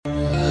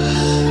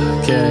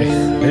Okay,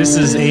 this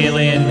is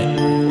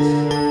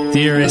alien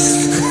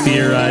theorists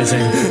theorizing.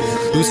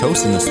 Who's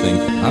hosting this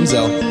thing? I'm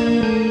Zell.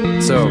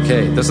 So,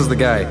 okay, this is the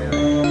guy.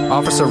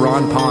 Officer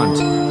Ron Pond.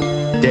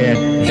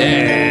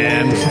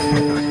 Dan.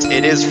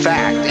 It is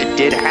fact. It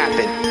did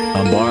happen.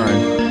 I'm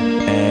Byron.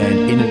 And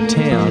in a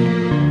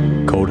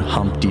town called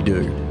Humpty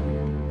Doo.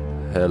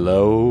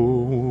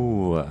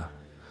 Hello.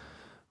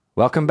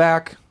 Welcome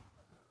back.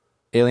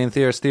 Alien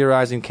theorists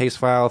theorizing case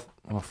file.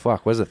 Oh,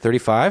 fuck. What is it?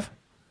 35?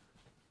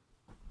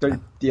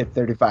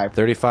 35.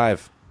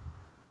 35.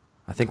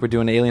 I think we're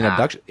doing alien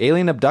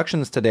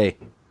abductions today.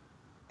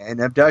 And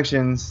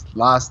abductions,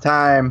 lost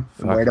time,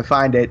 where to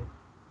find it.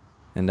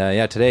 And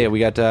today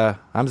we got,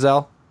 I'm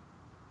Zell.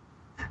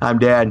 I'm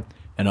Dan.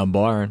 And I'm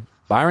Byron.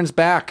 Byron's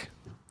back.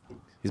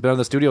 He's been in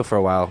the studio for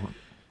a while.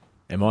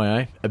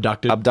 MIA?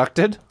 Abducted?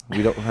 Abducted?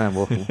 We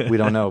don't, we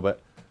don't know, but.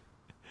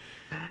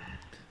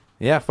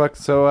 Yeah, fuck.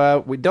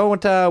 So we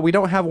don't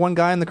have one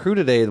guy in the crew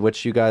today,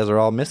 which you guys are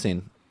all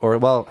missing. Or,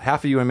 well,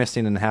 half of you are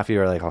missing and half of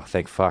you are like, oh,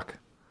 thank fuck.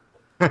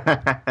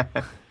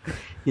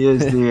 He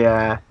is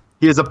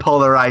a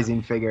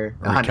polarizing figure.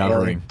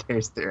 Recovering.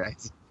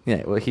 Theorizing.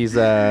 Yeah, well, he's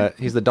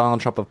the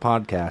Donald Trump of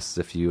podcasts,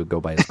 if you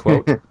go by his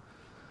quote.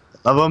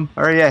 Love him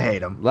or you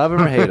hate him. Love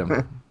him or hate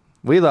him.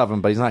 We love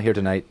him, but he's not here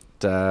tonight.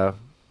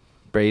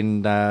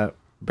 Braden had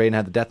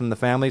the death in the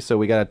family, so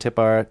we got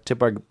to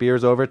tip our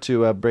beers over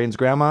to Braden's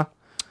grandma.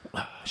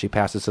 She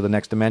passes to the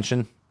next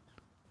dimension.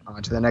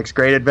 On to the next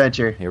great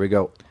adventure. Here we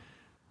go.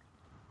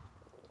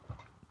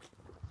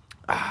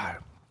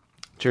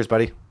 Cheers,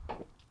 buddy.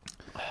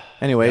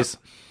 Anyways,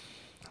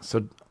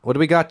 so what do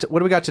we got? What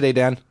do we got today,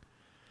 Dan?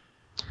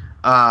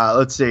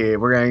 Let's see.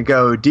 We're going to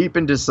go deep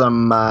into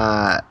some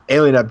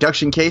alien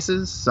abduction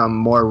cases, some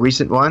more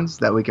recent ones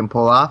that we can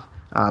pull off.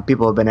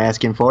 People have been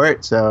asking for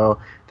it, so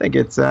I think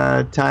it's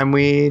time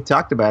we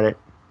talked about it.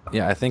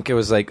 Yeah, I think it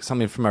was like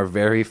something from our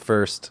very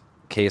first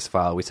case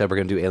file. We said we're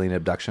going to do alien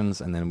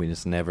abductions, and then we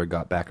just never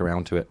got back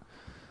around to it.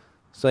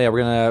 So yeah,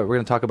 we're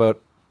gonna talk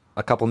about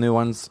a couple new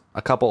ones,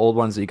 a couple old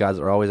ones that you guys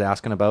are always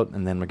asking about,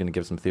 and then we're going to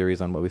give some theories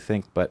on what we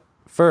think. But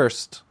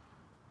first,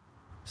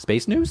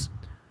 space news?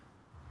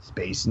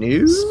 Space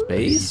news?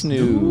 Space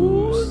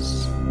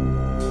news.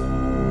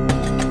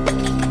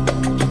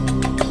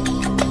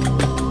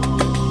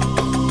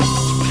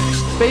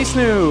 Space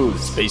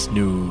news. Space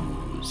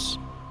news.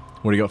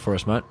 What do you got for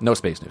us, mate? No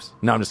space news.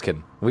 No, I'm just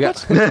kidding. We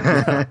got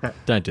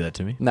Don't do that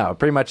to me. No,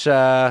 pretty much.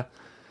 You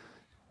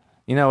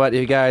know what,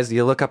 you guys?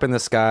 You look up in the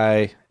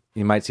sky,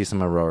 you might see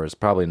some auroras.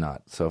 Probably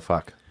not. So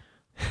fuck.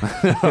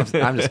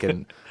 I'm just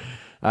kidding.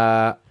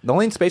 The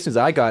only space news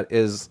I got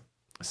is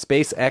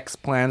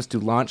SpaceX plans to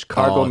launch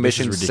cargo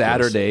mission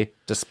Saturday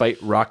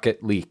despite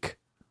rocket leak.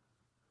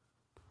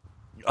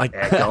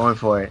 Going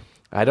for it.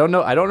 I don't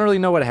know. I don't really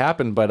know what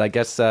happened, but I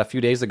guess a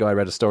few days ago I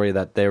read a story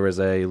that there was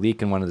a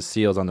leak in one of the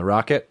seals on the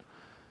rocket,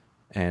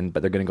 but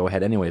they're going to go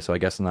ahead anyway. So I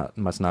guess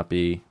must not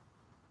be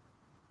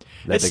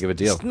that big of a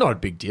deal. It's not a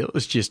big deal.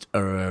 It's just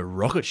a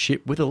rocket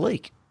ship with a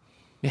leak.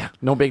 Yeah,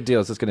 no big deal.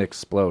 It's just going to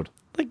explode.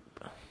 Like,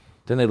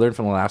 didn't they learn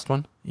from the last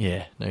one?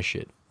 yeah, no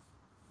shit.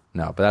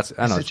 No, but that's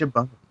I don't know. Such a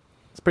bummer.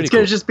 It's pretty. It's cool.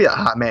 going to just be a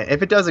hot man.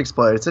 If it does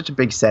explode, it's such a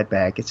big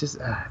setback. It's just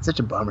it's such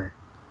a bummer.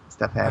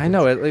 Stuff happens. I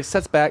know it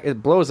sets back.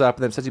 It blows up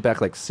and then sets you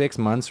back like 6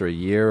 months or a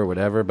year or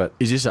whatever. But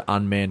Is this an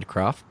unmanned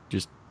craft?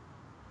 Just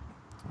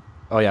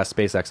oh yeah,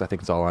 SpaceX. I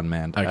think it's all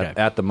unmanned Okay.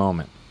 at the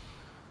moment.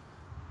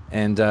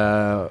 And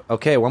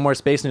okay, one more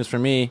space news for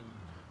me.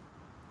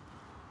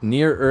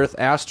 Near Earth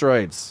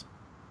asteroids.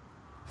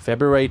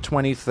 February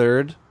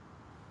 23rd.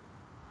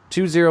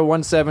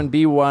 2017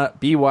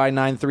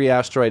 BY93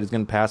 asteroid is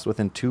going to pass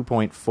within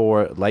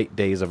 2.4 light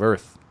days of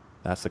Earth.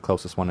 That's the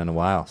closest one in a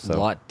while. So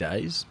light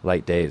days.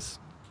 light days.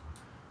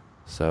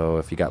 So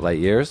if you got light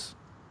years,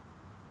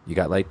 you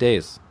got light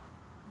days.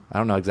 I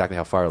don't know exactly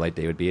how far a light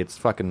day would be. It's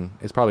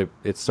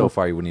so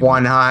far you wouldn't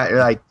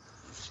even.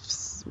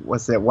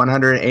 What's it?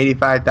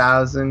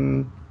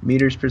 185,000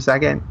 meters per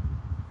second.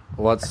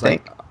 Well, it's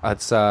 300.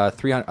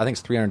 I think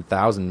it's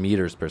 300,000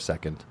 meters per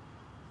second.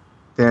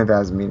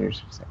 300,000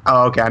 meters per second.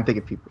 Oh, okay. I'm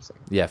thinking feet per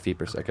second. Yeah, feet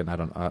per second. I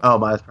don't.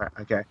 Miles per hour.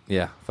 Okay.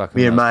 Yeah, fuck.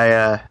 Me and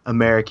my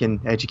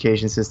American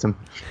education system.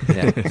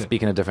 Yeah,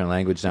 speaking a different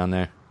language down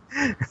there.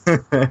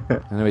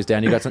 Anyways,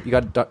 Dan, you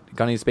got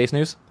any space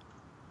news?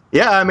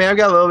 Yeah, I mean, I've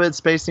got a little bit of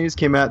space news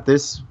came out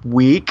this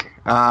week.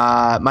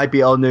 Might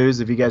be old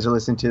news if you guys are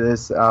listening to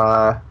this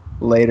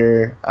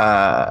later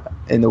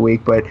in the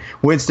week. But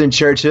Winston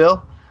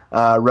Churchill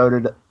wrote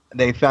it.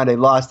 They found a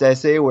lost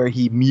essay where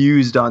he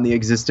mused on the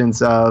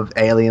existence of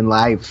alien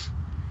life.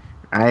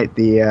 Right,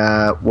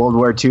 the World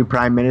War II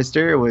Prime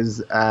Minister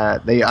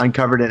they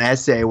uncovered an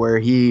essay where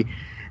he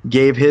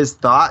gave his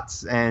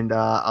thoughts and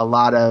a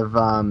lot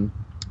of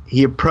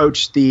he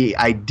approached the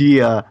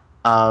idea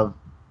of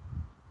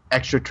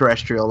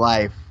extraterrestrial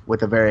life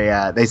with a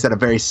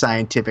very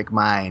scientific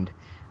mind.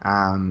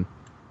 I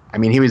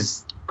mean, he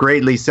was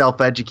greatly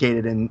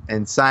self-educated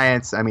in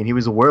science. I mean, he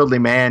was a worldly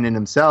man in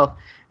himself,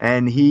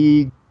 and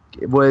he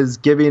was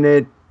giving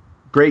it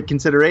great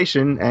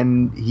consideration,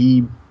 and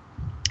he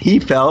he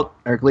felt,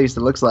 or at least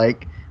it looks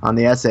like on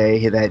the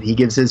essay, that he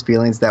gives his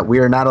feelings that we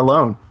are not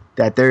alone,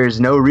 that there is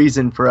no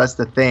reason for us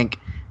to think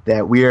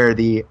that we are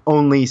the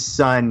only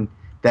sun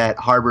that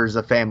harbors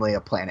a family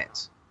of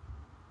planets.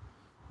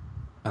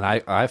 And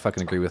I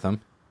fucking agree with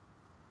him.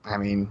 I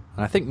mean,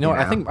 And I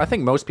think I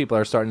think most people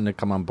are starting to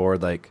come on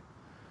board. Like,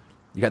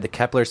 you got the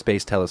Kepler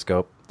Space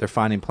Telescope; they're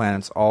finding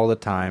planets all the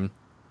time.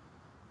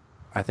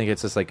 I think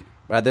it's just like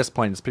at this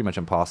point, it's pretty much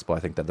impossible. I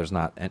think that there's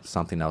not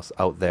something else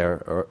out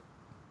there, or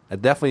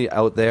definitely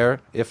out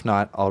there, if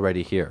not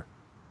already here.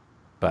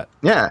 But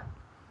yeah.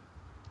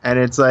 And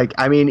it's like,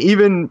 I mean,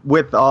 even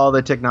with all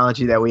the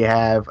technology that we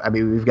have, I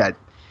mean,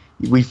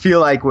 we feel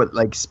like what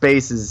like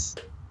space is,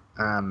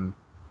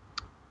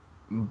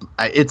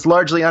 it's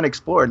largely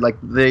unexplored. Like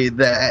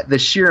the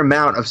sheer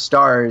amount of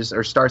stars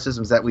or star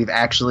systems that we've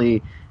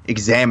actually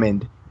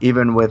examined,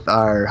 even with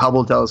our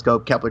Hubble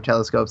telescope, Kepler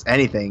telescopes,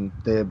 anything,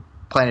 the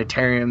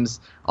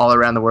planetariums all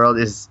around the world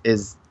is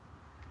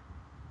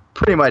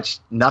pretty much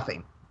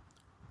nothing.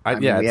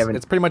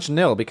 It's pretty much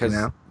nil because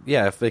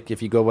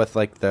if you go with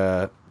like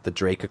the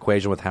Drake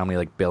equation with how many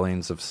like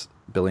billions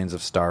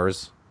of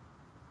stars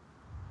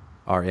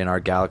are in our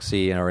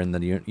galaxy or in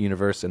the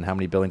universe, and how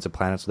many billions of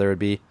planets there would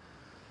be,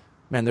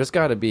 man, there's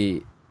got to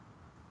be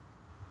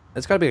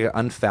an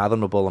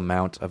unfathomable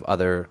amount of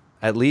other,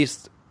 at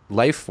least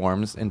life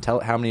forms.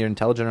 How many are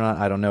intelligent or not,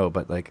 I don't know,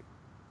 but like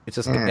it's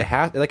just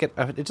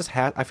it just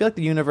has. I feel like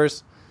the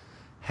universe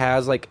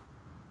has like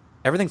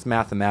everything's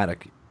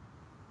mathematic.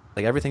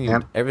 Like everything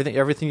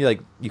you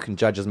like you can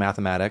judge as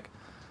mathematic.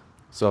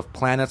 So if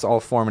planets all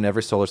form in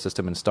every solar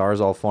system and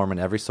stars all form in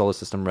every solar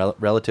system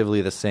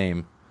relatively the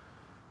same,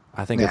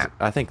 I think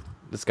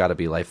it's got to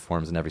be life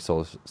forms in every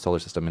solar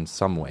system in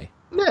some way.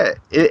 Yeah,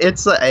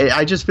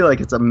 I just feel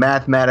like it's a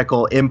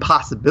mathematical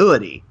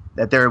impossibility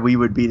that we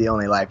would be the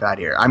only life out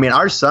here. I mean,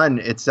 our sun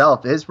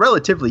itself is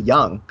relatively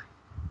young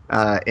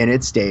in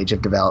its stage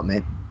of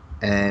development,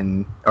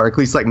 or at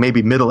least like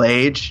maybe middle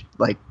age,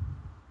 like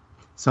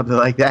something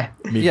like that.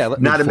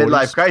 Not a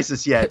midlife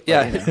crisis yet.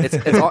 Yeah,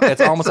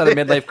 it's almost at a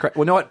midlife crisis.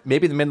 Well, you know what?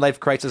 Maybe the midlife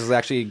crisis is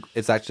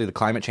actually the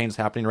climate change that's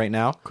happening right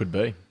now. Could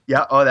be.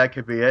 Yeah. Oh, that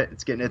could be it.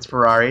 It's getting its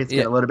Ferrari. It's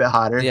getting a little bit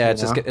hotter. Yeah,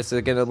 it's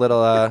getting a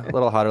little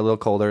hotter, a little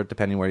colder,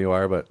 depending where you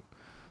are. But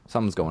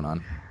something's going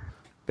on.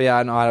 But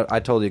yeah, no, I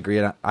totally agree.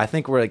 And I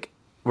think we're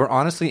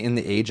honestly in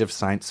the age of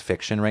science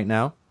fiction right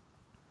now.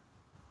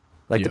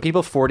 Like the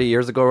people 40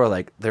 years ago were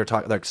like they're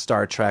talking like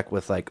Star Trek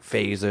with like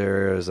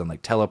phasers and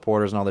like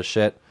teleporters and all this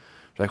shit.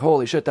 Like,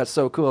 holy shit, that's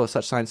so cool. It's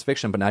such science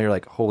fiction. But now you're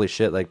like, holy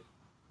shit, like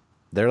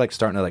they're like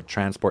starting to like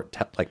transport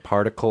like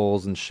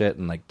particles and shit,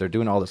 and like they're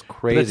doing all this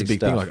crazy that's a big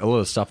stuff. thing. Like a lot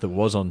of stuff that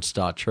was on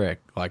Star Trek,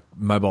 like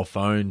mobile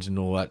phones and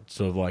all that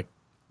sort of like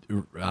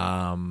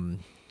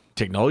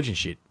technology and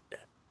shit,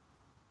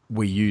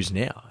 we use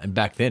now. And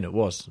back then it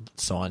was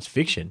science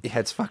fiction. Yeah,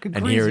 it's fucking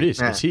crazy. And here it is.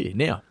 Yeah. It's here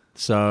now.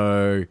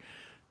 So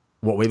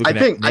what we're looking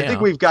at now, I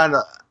think we've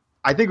gotten.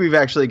 I think we've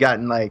actually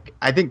gotten like,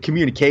 I think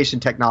communication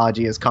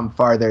technology has come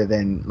farther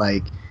than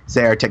like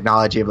say our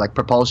technology of like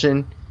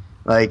propulsion.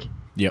 Like,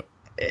 yep,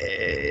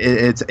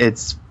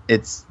 it's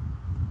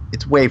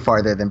way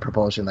farther than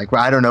propulsion. Like,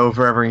 I don't know if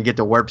we're ever gonna get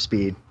to warp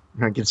speed. We're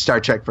gonna get Star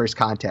Trek First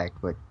Contact,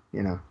 but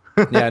you know.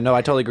 Yeah, no,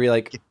 I totally agree.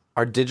 Like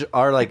our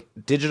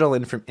digital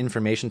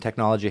information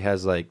technology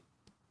has like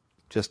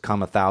just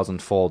come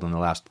 1,000-fold in the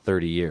last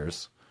 30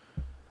 years.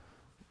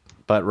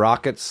 But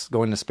rockets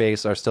going to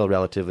space are still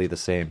relatively the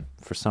same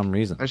for some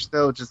reason. They're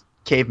still just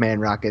caveman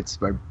rockets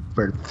for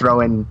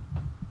throwing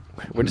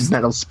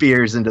metal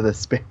spears into the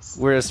space.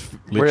 We're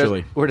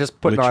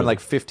just putting on like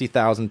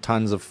 50,000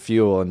 tons of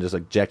fuel and just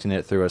ejecting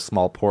it through a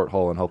small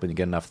porthole and hoping to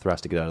get enough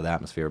thrust to get out of the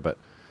atmosphere. But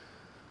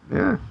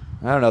yeah,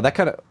 I don't know.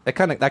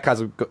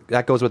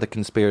 That goes with the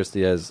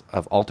conspiracy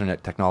of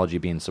alternate technology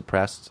being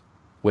suppressed,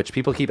 which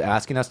people keep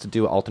asking us to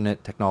do an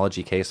alternate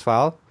technology case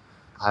file.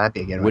 That'd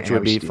be a good one. Which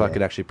would be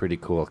fucking actually pretty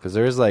cool, because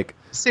there's like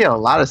I see a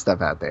lot of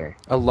stuff out there.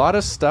 A lot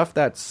of stuff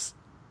that's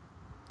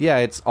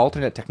it's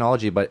alternate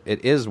technology, but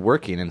it is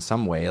working in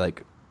some way.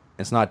 Like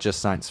it's not just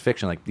science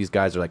fiction. Like these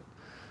guys are like,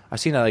 I've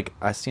seen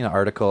an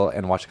article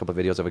and watched a couple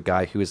of videos of a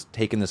guy who has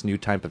taken this new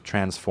type of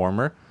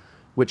transformer,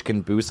 which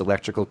can boost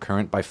electrical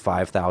current by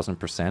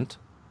 5,000%.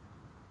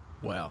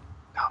 Wow.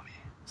 Oh man.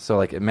 So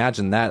like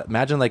imagine that.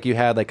 Imagine like you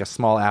had like a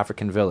small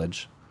African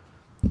village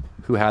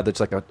who had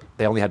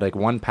they only had like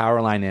one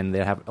power line in.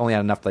 They only had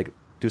enough to like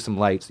do some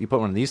lights. You put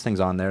one of these things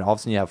on there, and all of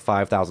a sudden you have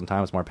 5,000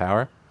 times more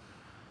power.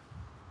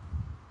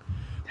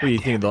 What do you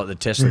think about the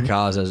Tesla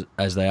cars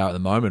as they are at the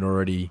moment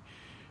already,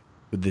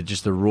 with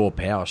just the raw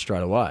power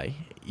straight away?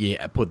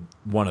 Yeah, put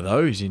one of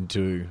those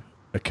into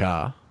a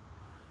car,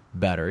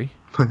 battery,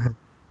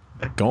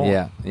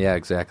 gone. Yeah,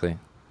 exactly.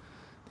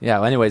 Yeah.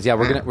 Well, anyways,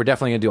 we're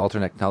definitely gonna do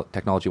alternate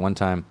technology one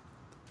time.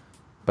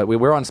 But we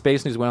were on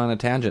space news. Went on a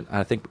tangent.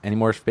 I think any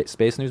more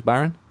space news,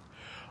 Byron?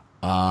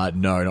 No,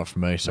 not for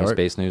me. Sorry. No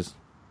space news.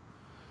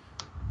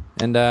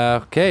 And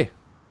okay,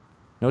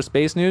 no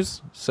space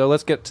news. So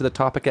let's get to the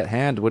topic at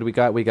hand. What do we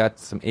got? We got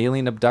some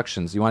alien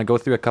abductions. You want to go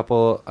through a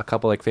couple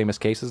like famous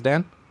cases,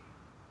 Dan?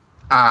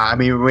 I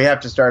mean, we have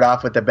to start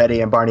off with the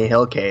Betty and Barney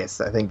Hill case.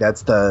 I think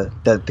that's the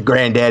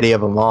granddaddy of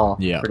them all.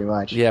 Yeah. Pretty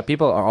much. Yeah,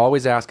 people are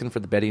always asking for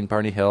the Betty and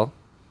Barney Hill,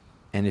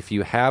 and if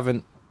you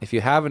haven't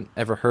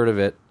ever heard of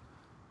it,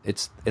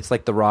 it's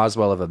like the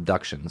Roswell of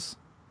abductions.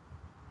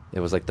 It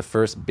was like the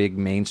first big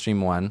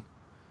mainstream one.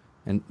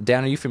 And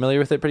Dan, are you familiar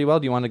with it pretty well?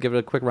 Do you want to give it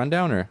a quick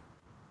rundown, or?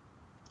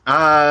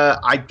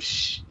 I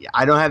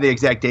don't have the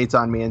exact dates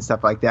on me and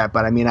stuff like that,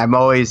 but I mean, I've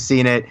always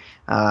seen it.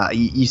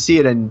 You see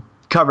it in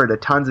covered a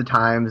tons of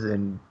times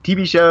in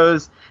TV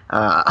shows,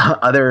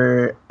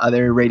 other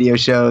radio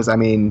shows. I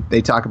mean,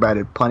 they talk about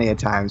it plenty of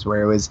times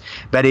where it was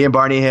Betty and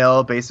Barney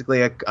Hill,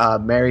 basically a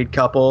married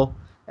couple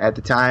at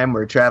the time,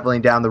 were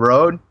traveling down the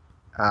road.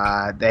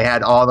 They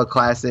had all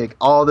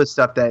the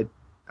stuff that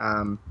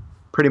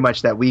pretty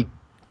much that we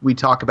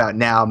talk about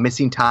now,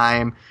 missing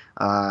time.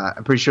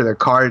 I'm pretty sure their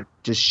car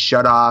just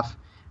shut off.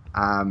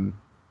 And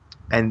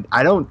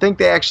I don't think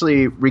they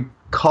actually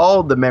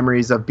recalled the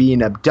memories of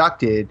being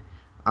abducted.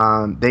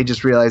 They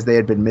just realized they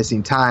had been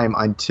missing time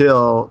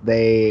until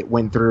they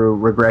went through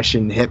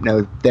regression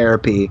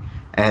hypnotherapy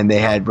and they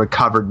had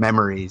recovered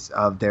memories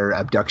of their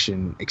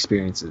abduction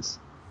experiences.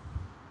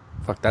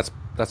 Fuck, that's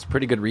a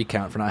pretty good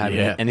recount for not having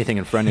Yeah. anything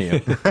in front of you.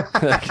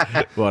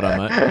 What on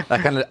mate? I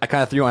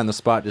kind of threw you on the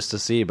spot just to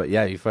see, but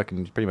yeah, you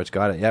fucking pretty much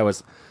got it. Yeah,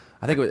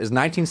 I think it was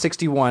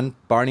 1961.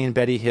 Barney and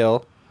Betty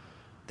Hill,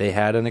 they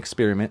had an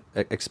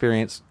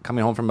experience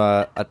coming home from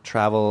a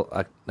travel,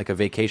 like a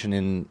vacation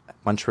in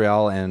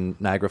Montreal and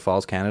Niagara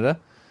Falls, Canada,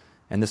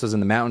 and this was in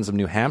the mountains of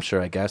New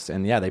Hampshire, I guess.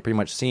 And yeah, they pretty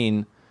much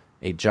seen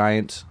a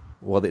giant.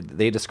 Well,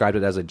 they described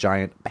it as a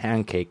giant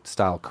pancake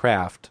style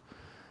craft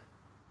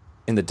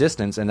in the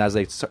distance, and as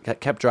they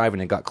kept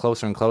driving, it got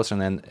closer and closer,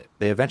 and then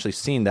they eventually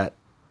seen that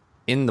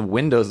in the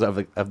windows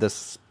of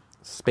this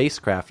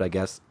spacecraft, I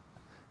guess,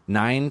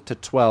 9 to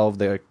 12,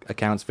 the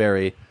accounts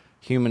vary,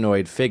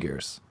 humanoid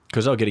figures.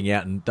 Because they were getting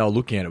out and they were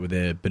looking at it with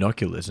their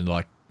binoculars, and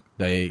like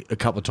a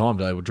couple of times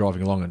they were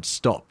driving along and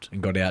stopped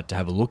and got out to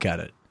have a look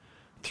at it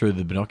through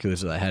the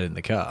binoculars that they had in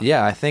the car.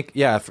 Yeah, I think,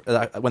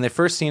 when they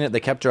first seen it, they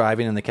kept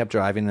driving, and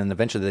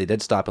eventually they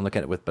did stop and look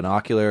at it with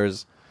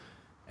binoculars,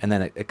 and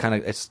then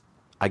it's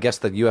I guess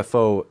the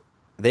UFO,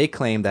 they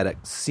claimed that it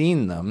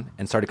seen them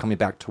and started coming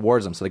back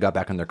towards them, so they got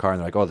back in their car and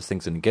they're like, oh, this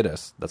thing's going to get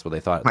us. That's what they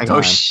thought at the time.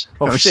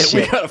 Oh, shit.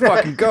 We got to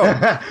fucking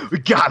go. We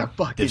gotta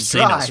fucking They've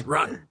seen drive. us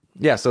run.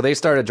 Yeah, so they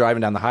started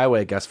driving down the highway,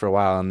 I guess, for a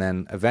while, and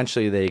then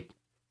eventually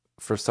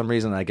for some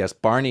reason, I guess,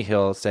 Barney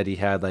Hill said he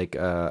had like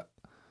a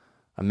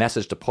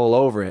message to pull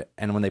over it,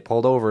 and when they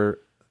pulled over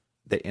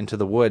into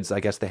the woods, I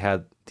guess they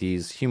had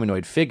these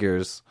humanoid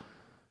figures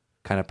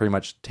kind of pretty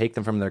much take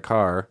them from their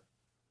car.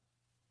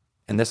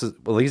 And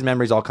these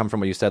memories all come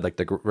from what you said, like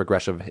the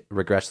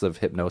regressive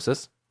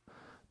hypnosis.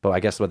 But I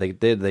guess what they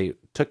did, they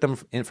took them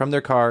from their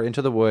car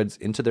into the woods,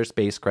 into their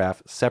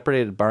spacecraft,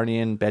 separated Barney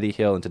and Betty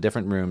Hill into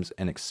different rooms,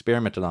 and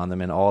experimented on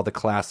them in all the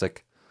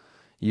classic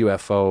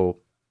UFO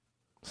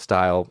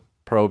style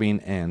probing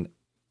and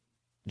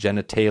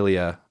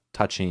genitalia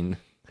touching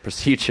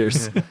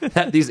procedures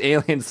that these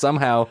aliens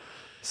somehow,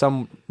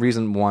 some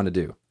reason, want to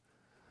do.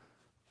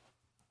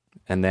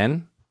 And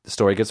then the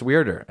story gets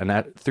weirder, and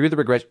that through the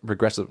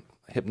regressive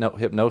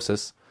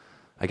hypnosis,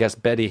 I guess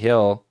Betty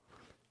Hill,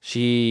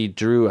 she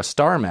drew a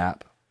star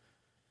map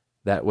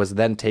that was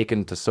then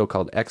taken to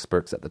so-called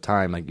experts at the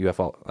time, like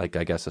UFO, like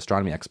I guess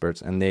astronomy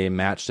experts, and they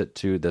matched it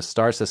to the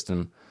star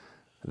system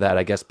that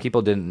I guess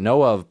people didn't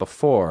know of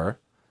before,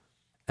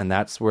 and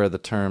that's where the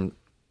term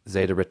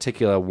Zeta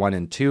Reticuli 1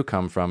 and 2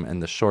 come from,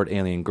 and the short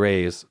alien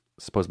grays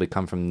supposedly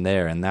come from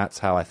there, and that's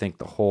how I think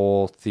the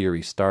whole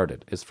theory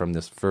started, is from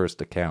this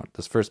first account,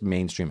 this first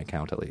mainstream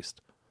account at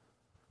least.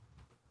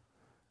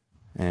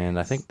 And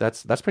I think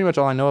that's pretty much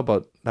all I know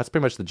about. That's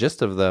pretty much the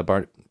gist of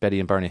the Betty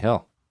and Barney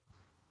Hill.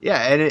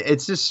 Yeah, and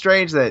it's just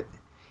strange that,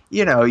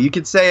 you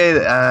could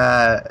say,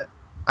 I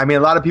mean,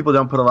 a lot of people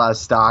don't put a lot of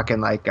stock in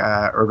like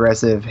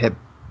regressive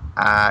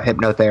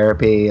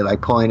hypnotherapy,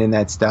 like pulling in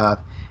that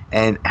stuff.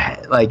 And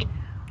like,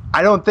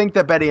 I don't think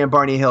the Betty and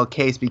Barney Hill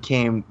case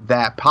became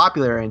that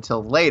popular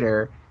until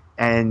later.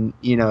 And,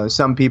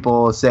 some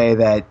people say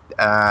that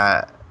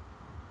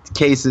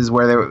cases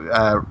where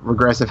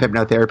regressive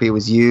hypnotherapy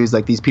was used,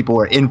 like these people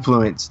were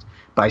influenced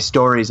by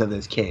stories of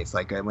this case.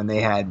 Like when they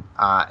had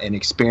an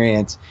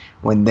experience,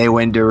 when they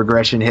went to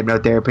regression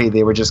hypnotherapy,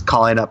 they were just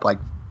calling up like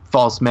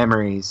false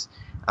memories.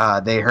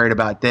 They heard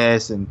about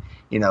this, and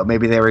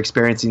maybe they were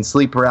experiencing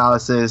sleep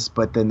paralysis,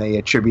 but then they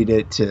attribute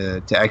it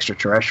to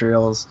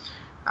extraterrestrials.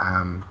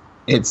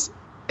 It's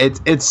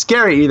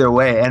scary either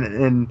way,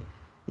 and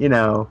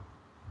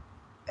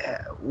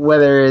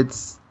whether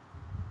it's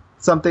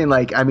something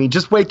like, I mean,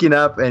 just waking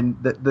up and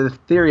the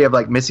theory of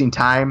like missing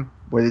time,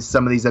 where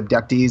some of these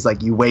abductees,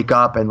 like you wake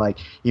up and like,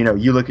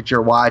 you look at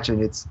your watch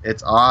and it's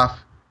off.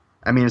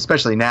 I mean,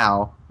 especially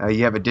now,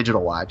 you have a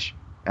digital watch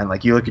and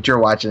like you look at your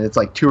watch and it's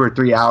like 2 or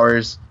 3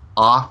 hours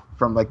off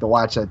from like the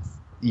watch that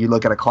you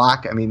look at a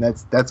clock. I mean,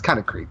 that's kind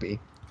of creepy.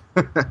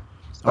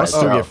 I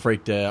still get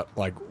freaked out,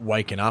 like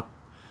waking up.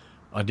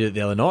 I did it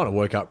the other night. I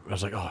woke up, I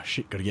was like, oh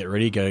shit, got to get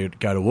ready, go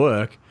to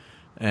work.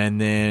 And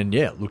then,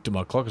 looked at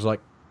my clock. I was like,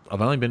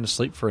 I've only been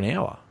asleep for an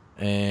hour.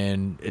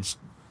 And it's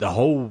the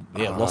whole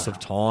loss of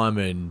time,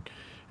 and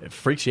it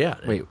freaks you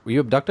out. Wait, were you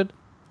abducted?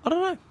 I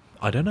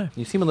don't know.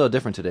 You seem a little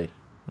different today.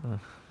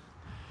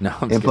 No,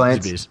 I'm just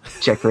Implants.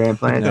 Check for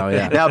implants. No,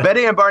 yeah. Now,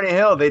 Betty and Barney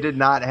Hill, they did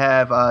not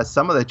have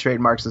some of the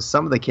trademarks of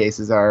some of the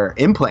cases are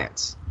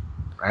implants,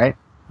 right?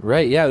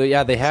 Right,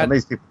 yeah. They had. Some of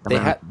these people come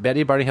out.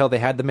 Betty and Barney Hill. They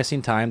had the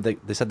missing time. They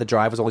said the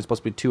drive was only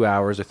supposed to be 2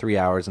 hours or 3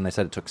 hours, and they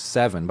said it took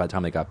 7 by the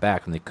time they got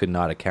back, and they could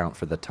not account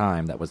for the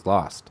time that was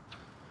lost.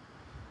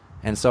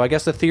 And so I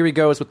guess the theory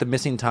goes with the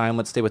missing time.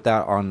 Let's stay with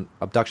that on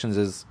abductions.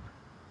 Is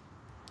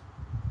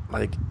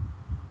like,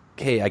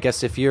 okay, I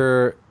guess if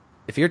you're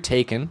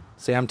taken,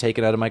 say I'm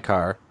taken out of my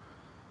car,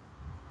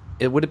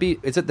 is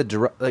it the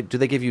do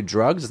they give you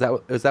drugs? Is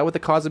that what the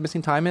cause of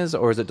missing time is,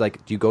 or is it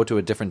like, do you go to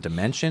a different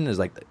dimension?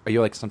 Are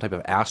you like some type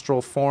of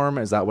astral form?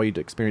 Is that why you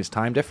experience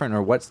time different,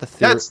 or what's the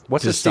theory?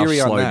 What's the theory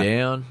on that?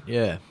 Down?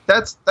 Yeah,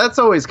 that's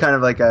always kind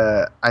of like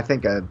I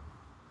think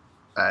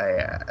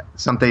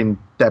something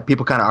that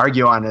people kind of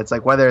argue on. It's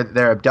like whether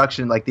their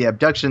abduction, like the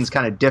abductions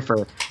kind of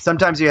differ.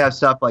 Sometimes you have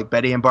stuff like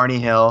Betty and Barney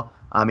Hill.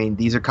 I mean,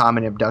 these are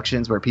common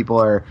abductions where people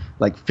are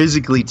like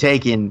physically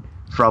taken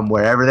from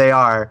wherever they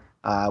are,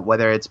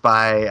 whether it's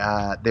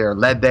by they're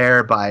led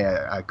there by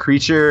a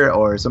creature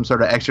or some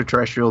sort of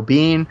extraterrestrial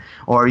being,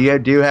 or you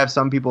do have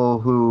some people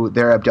who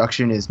their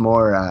abduction is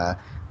more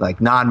like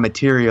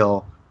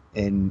non-material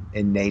in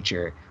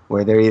nature,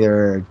 where they're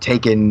either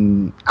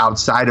taken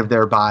outside of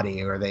their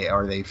body, or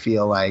they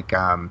feel like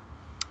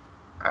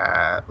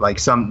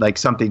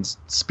something's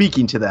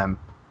speaking to them,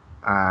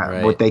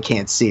 but they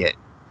can't see it.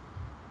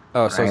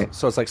 Oh, so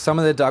it's like some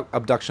of the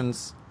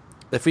abductions.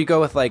 If we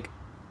go with like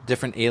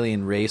different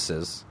alien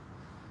races,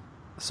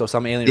 so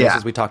some alien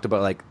races we talked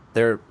about, like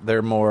they're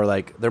more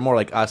like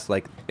us,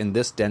 like in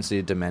this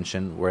density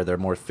dimension where they're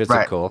more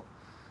physical. Right.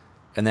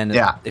 And then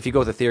if you go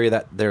with the theory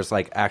that there's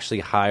like actually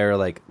higher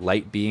like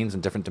light beings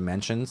in different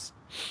dimensions,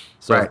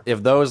 so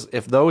if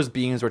those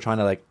beings were trying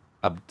to like,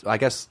 I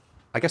guess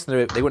they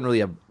wouldn't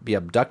really be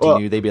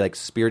abducting you; they'd be like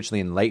spiritually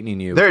enlightening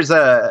you. There's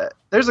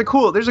a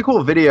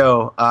cool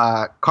video.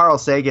 Carl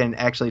Sagan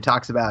actually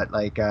talks about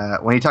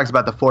when he talks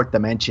about the fourth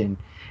dimension,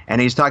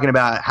 and he's talking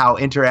about how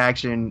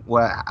interaction,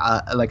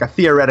 like a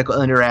theoretical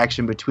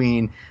interaction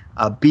between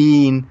a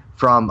being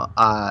from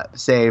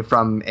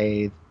from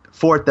a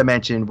fourth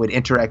dimension would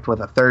interact with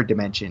a third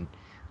dimension.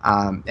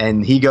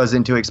 And he goes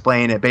into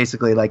explain it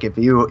basically like if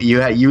you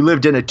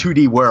lived in a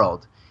 2D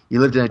world, you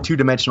lived in a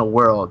two-dimensional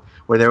world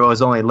where there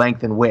was only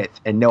length and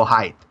width and no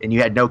height, and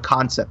you had no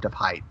concept of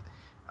height.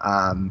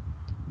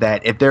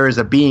 That if there is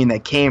a being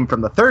that came from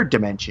the third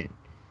dimension,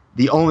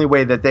 the only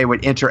way that they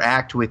would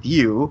interact with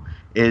you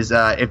is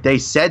if they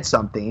said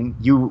something,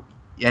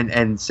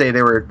 and say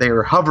they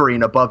were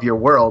hovering above your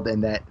world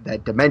in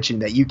that dimension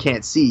that you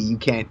can't see, you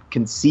can't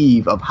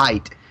conceive of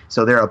height,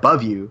 so they're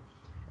above you.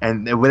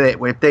 And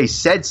if they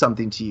said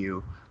something to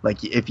you,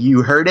 like if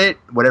you heard it,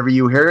 whatever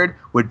you heard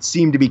would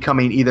seem to be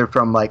coming either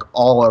from like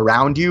all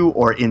around you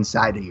or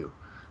inside of you.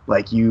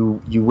 Like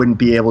you wouldn't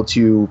be able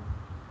to,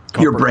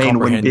 your brain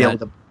wouldn't be able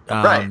to.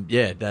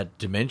 That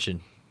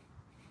dimension.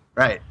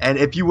 Right. And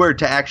if you were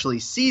to actually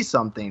see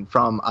something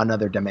from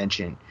another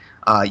dimension,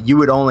 you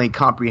would only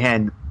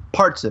comprehend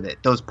parts of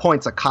it, those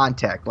points of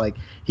contact. Like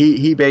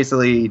he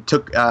basically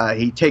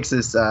takes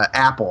this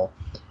apple,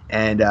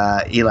 and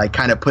he like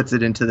kind of puts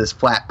it into this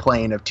flat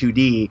plane of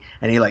 2D,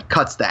 and he like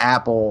cuts the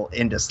apple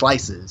into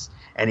slices,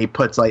 and he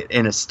puts like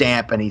in a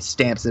stamp, and he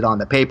stamps it on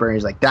the paper, and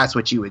he's like, that's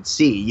what you would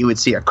see. You would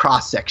see a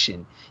cross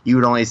section. You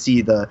would only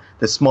see the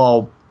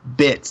small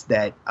bits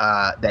that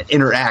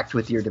interact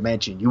with your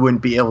dimension. You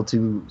wouldn't be able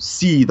to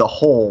see the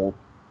whole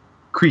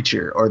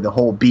creature or the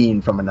whole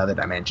being from another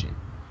dimension.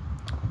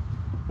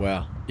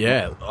 Wow.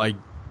 Yeah,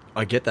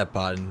 I get that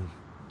part, and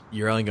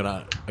you're only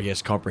gonna, I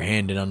guess,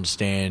 comprehend and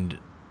understand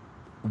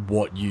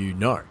what you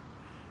know,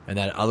 and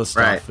that other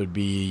stuff would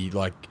be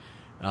like,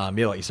 like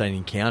you're saying,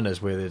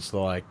 encounters where it's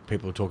like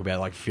people talk about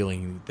like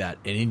feeling that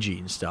energy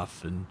and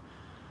stuff, and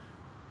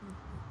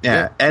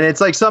and it's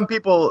like some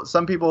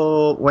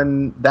people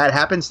when that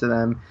happens to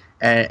them,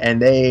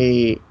 and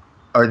they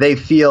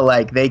feel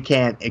like they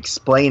can't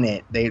explain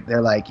it,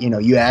 they're like,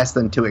 you ask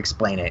them to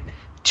explain it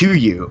to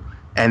you,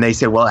 and they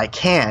say, well, I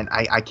can't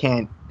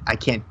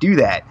do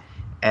that.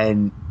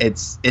 And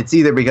it's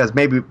either because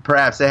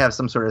perhaps they have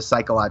some sort of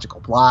psychological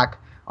block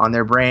on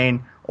their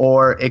brain,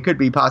 or it could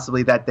be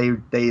possibly that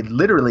they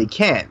literally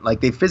can't,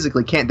 like they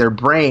physically can't. Their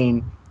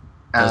brain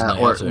doesn't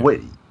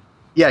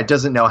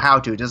know how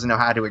to. It doesn't know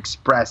how to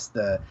express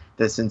the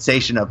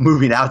sensation of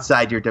moving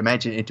outside your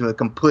dimension into a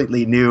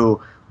completely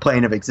new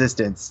plane of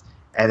existence,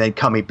 and then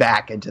coming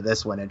back into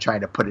this one and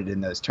trying to put it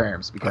in those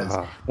terms, because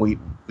we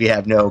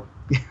have no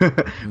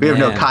have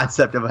no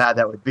concept of how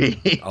that would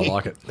be. I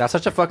like it. That's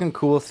such a fucking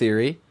cool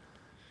theory,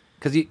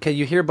 because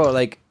you hear about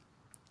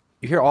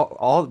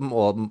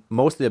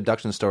most of the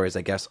abduction stories,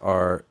 I guess,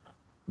 are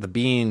the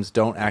beings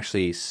don't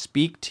actually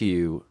speak to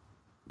you,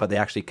 but they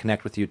actually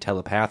connect with you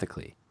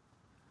telepathically.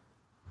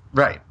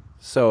 Right.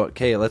 So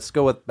okay, let's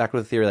go back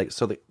with the theory. Like,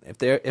 so if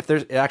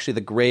there's actually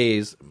the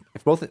Greys,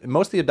 if most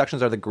of the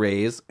abductions are the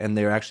Greys, and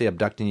they're actually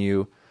abducting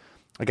you,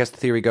 I guess the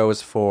theory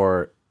goes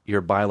for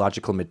your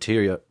biological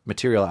material,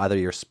 either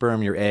your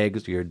sperm, your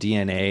eggs, your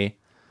DNA.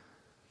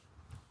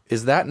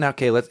 Is that now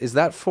okay? Is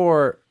that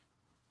for?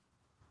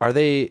 Are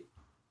they?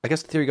 I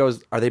guess the theory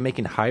goes: are they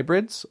making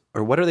hybrids,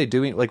 or what are they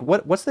doing? Like,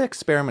 what's the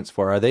experiments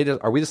for?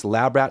 Are we just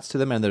lab rats to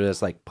them, and they're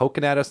just like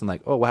poking at us and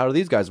like, oh, well, how do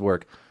these guys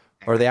work?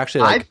 Or are they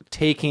actually like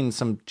taking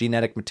some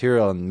genetic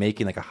material and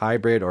making like a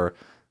hybrid, or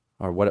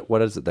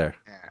what is it there?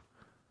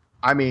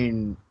 I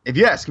mean, if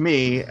you ask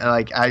me,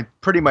 like I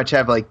pretty much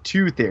have like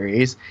two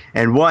theories,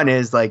 and one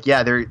is like,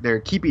 yeah, they're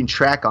keeping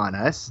track on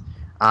us.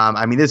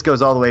 I mean, this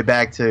goes all the way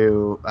back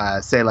to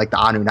say like the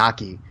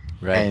Anunnaki,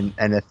 right?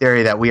 And the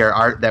theory that we are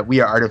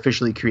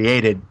artificially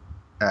created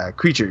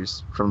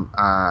creatures from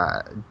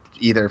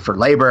either for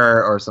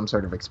labor or some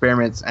sort of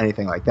experiments,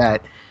 anything like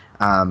that.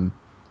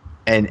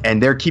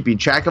 And they're keeping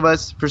track of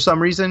us for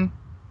some reason,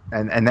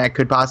 and that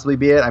could possibly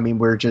be it. I mean,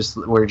 we're just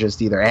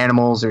either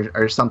animals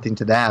or something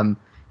to them.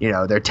 You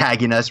know, they're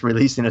tagging us,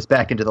 releasing us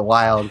back into the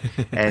wild,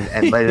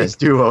 and letting us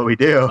do what we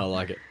do. I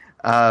like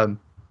it.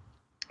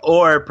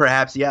 Or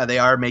perhaps, yeah, they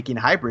are making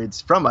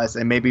hybrids from us,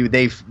 and maybe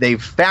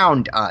they've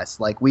found us.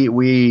 Like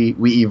we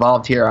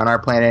evolved here on our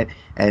planet,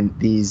 and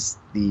these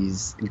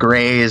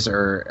Greys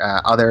or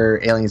other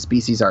alien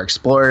species are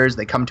explorers.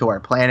 They come to our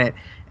planet,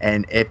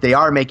 and if they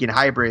are making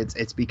hybrids,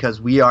 it's because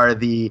we are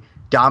the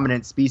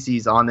dominant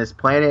species on this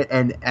planet,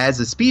 and as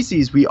a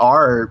species, we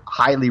are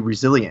highly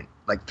resilient,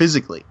 like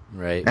physically,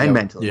 right, and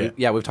mentally.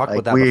 Yeah, we've talked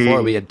about that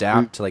before. We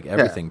adapt to like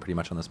everything pretty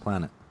much on this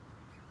planet.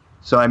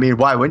 So, I mean,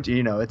 why wouldn't you?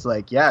 You know, it's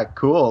like, yeah,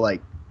 cool.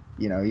 Like,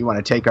 you know, you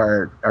want to take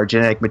our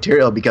genetic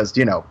material because,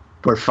 you know,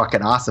 we're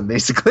fucking awesome,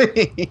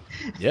 basically.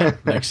 Yeah,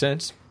 makes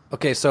sense.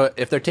 Okay, so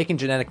if they're taking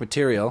genetic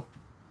material,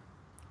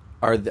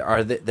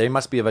 they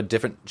must be of a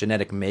different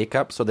genetic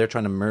makeup, so they're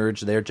trying to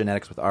merge their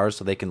genetics with ours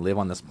so they can live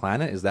on this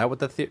planet? Is that what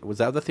was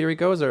that the theory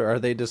goes, or are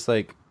they just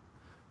like...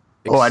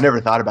 Oh, I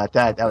never thought about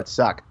that. That would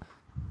suck.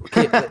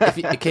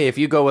 Okay, if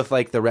you go with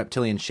like the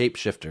reptilian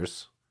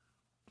shapeshifters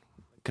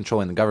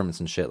controlling the governments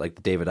and shit, like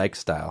the David Icke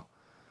style,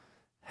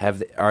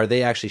 are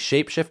they actually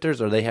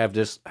shapeshifters, or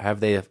have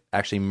they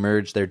actually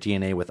merged their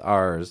DNA with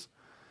ours,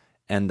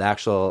 and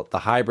the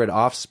hybrid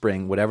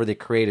offspring, whatever they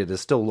created,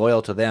 is still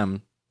loyal to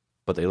them,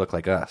 but they look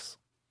like us?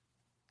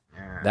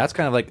 Yeah. That's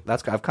kind of like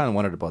I've kind of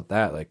wondered about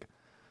that. Like,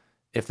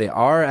 if they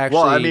are actually,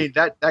 well, I mean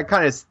that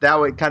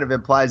kind of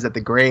implies that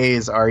the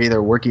Greys are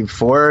either working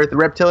for the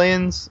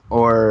reptilians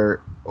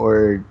or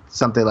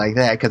something like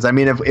that. Because I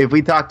mean, if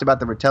we talked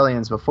about the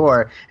reptilians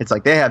before, it's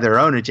like they have their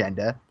own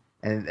agenda,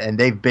 and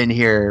they've been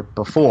here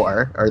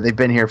before, or they've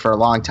been here for a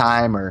long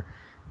time, or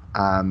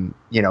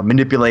you know,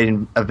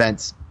 manipulating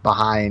events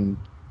behind,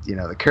 you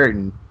know, the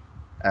curtain,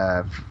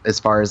 as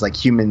far as like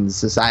human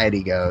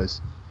society goes.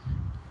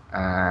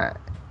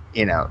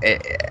 You know,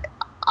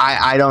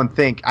 I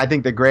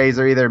think the Greys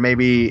are either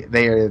maybe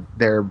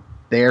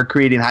they're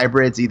creating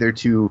hybrids either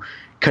to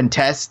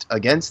contest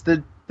against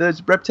the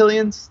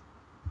reptilians.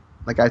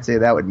 Like, I'd say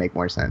that would make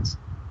more sense.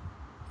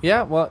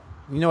 Yeah, well,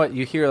 you know what,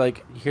 you hear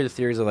the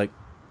theories of like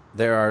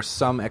there are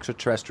some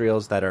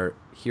extraterrestrials that are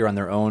here on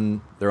their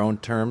own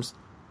terms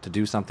to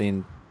do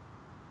something,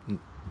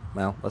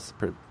 well, that's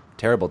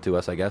terrible to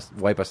us, I guess,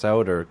 wipe us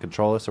out or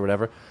control us or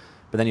whatever.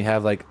 But then you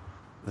have like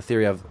the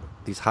theory of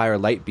these higher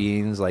light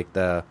beings, like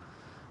the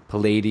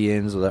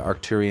Palladians or the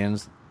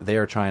Arcturians. They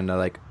are trying to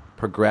like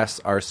progress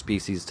our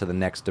species to the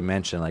next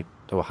dimension, like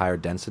to a higher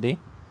density.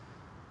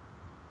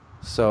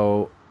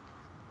 So,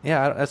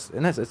 yeah, it's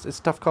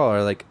a tough call.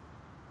 Or like,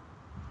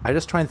 I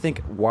just try and think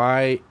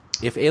why,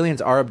 if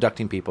aliens are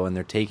abducting people and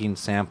they're taking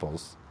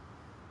samples,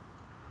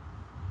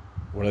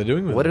 what are they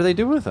doing with them? What are they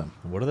doing with them?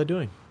 What are they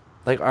doing?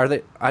 Like, are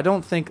they? I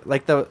don't think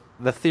like the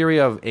theory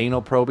of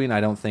anal probing.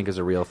 I don't think is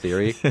a real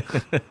theory.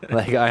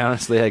 Like, I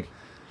honestly like.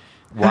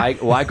 Why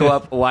go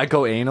up? Why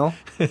go anal?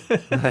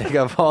 Like,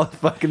 of all the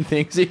fucking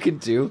things you can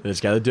do, They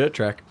just got a dirt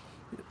track.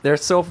 they're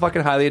so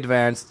fucking highly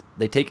advanced.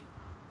 They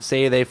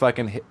say they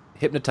fucking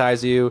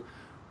hypnotize you,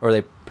 or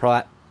they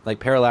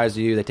paralyze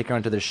you. They take you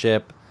onto their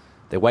ship.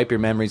 They wipe your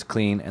memories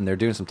clean, and they're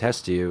doing some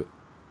tests to you.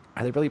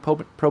 Are they really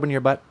probing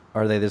your butt?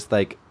 Or are they just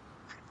like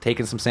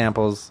taking some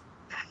samples,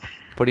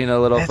 putting a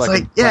little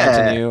fucking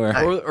plant in you,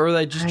 or are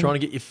they just trying to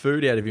get your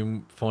food out of you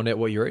and find out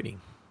what you're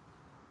eating?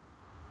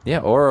 Yeah,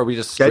 or are we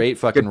just straight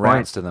fucking point.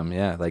 rats to them?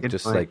 Yeah, like Good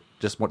just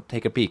point.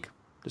 take a peek.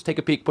 Just take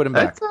a peek, put him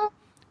back.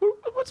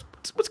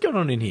 What's going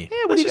on in here?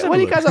 Yeah, what are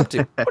you guys up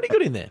to? What do you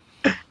got in there?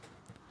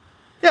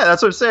 Yeah,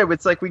 that's what I'm saying.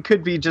 It's like we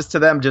could be just to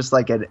them just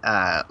like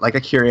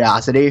a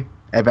curiosity,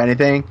 if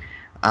anything.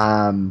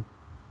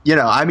 You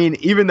know, I mean,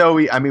 even though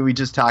we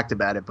just talked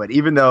about it, but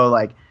even though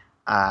like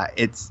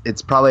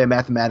it's probably a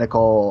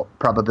mathematical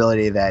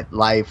probability that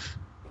life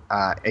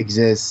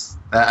exists.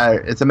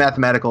 It's a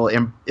mathematical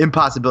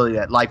impossibility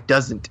that life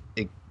doesn't.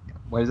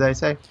 What did I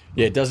say?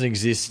 Yeah, it doesn't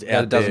exist.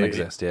 It doesn't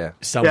exist. Yeah,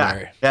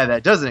 somewhere. Yeah,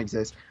 that doesn't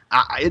exist.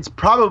 It's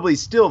probably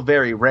still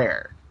very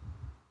rare.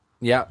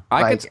 Yeah,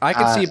 Like, I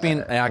could see it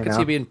being I you could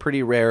see it being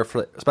pretty rare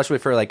for especially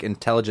for like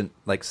intelligent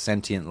like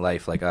sentient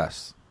life like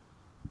us.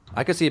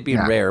 I could see it being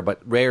Yeah. rare,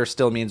 but rare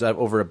still means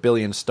over 1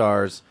 billion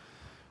stars.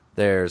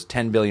 There's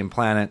 10 billion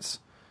planets,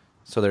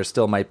 so there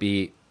still might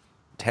be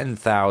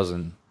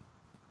 10,000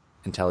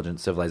 intelligent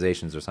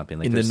civilizations or something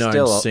like in the there's known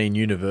still, seen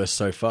universe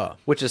so far.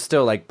 which is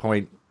still like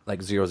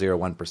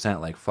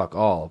 0.001%, like fuck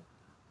all.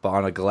 But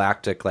on a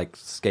galactic like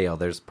scale,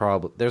 there's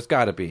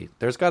got to be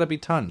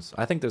tons.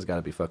 I think there's got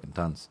to be fucking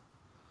tons.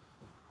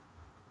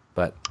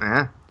 But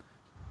Yeah.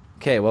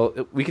 okay, well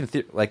we can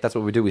that's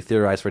what we do. We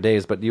theorize for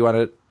days. But do you want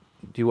to?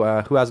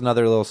 Who has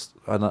another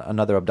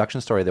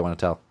abduction story they want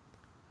to tell?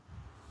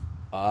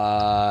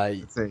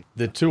 Let's see.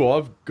 The two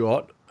I've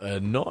got are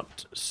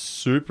not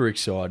super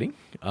exciting.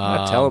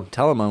 Tell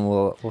them, and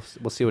we'll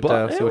see what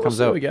but, see what comes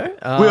see out. we go.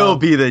 We'll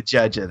be the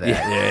judge of that.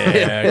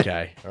 Yeah,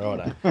 okay. All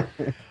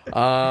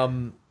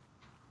right.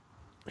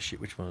 Shit,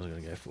 which one was I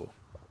going to go for?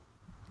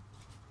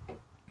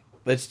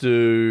 Let's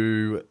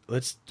do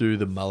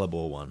the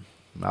Malabor one.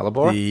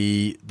 Malabor,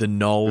 The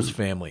Knowles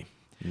family.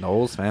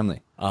 Knowles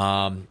family.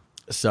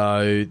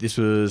 So this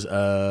was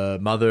a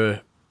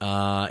mother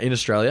in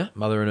Australia.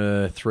 Mother and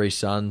her 3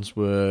 sons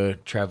were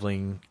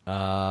travelling,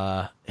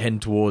 heading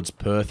towards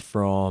Perth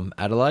from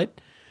Adelaide,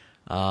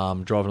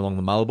 driving along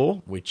the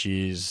Malabor, which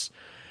is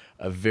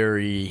a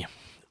very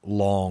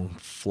long,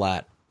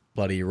 flat,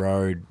 bloody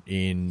road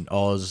in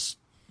Oz.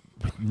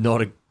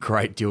 Not a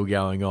great deal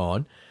going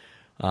on.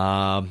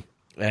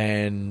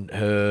 And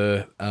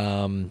her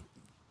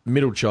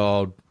middle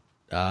child,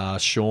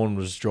 Sean,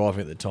 was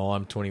driving at the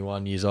time,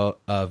 21 years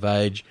of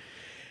age.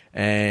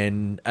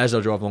 And as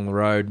I drive along the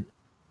road,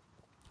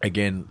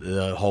 again,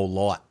 the whole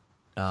light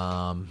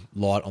on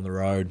the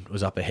road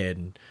was up ahead,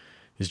 and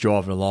he's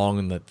driving along,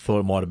 and they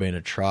thought it might have been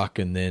a truck,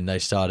 and then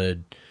it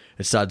started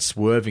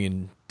swerving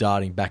and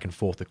darting back and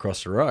forth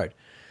across the road.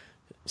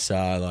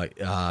 So like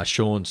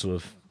Sean sort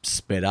of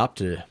sped up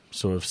to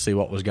sort of see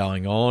what was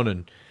going on,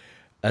 and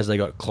as they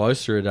got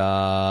closer, it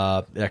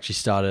actually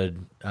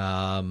started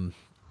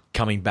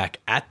coming back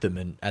at them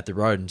and at the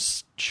road,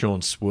 and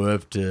Sean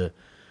swerved to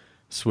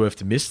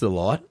miss the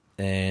light,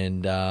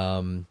 and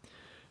then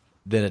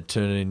it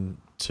turned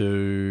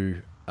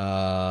into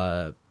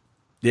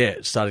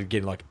it started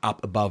getting like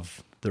up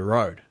above the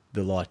road,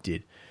 the light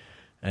did,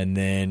 and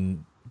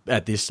then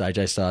at this stage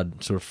they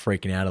started sort of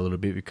freaking out a little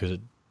bit because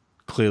it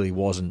clearly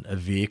wasn't a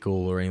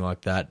vehicle or anything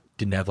like that.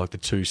 Didn't have like the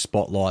 2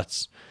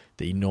 spotlights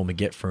that you normally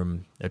get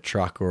from a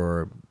truck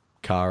or a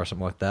car or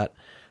something like that.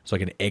 It's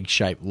like an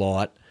egg-shaped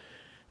light.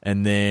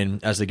 And then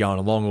as they're going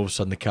along, all of a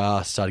sudden the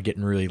car started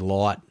getting really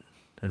light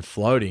and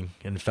floating,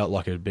 and felt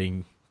like it had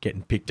been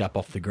getting picked up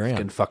off the ground.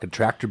 Getting fucking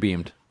tractor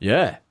beamed.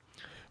 Yeah.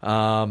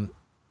 And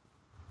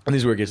this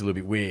is where it gets a little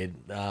bit weird.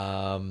 What's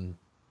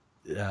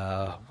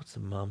the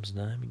mum's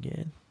name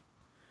again?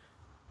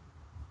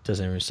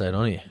 Doesn't even say it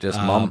on here. Just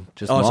mum.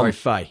 Sorry,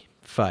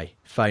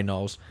 Faye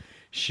Knowles.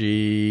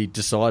 She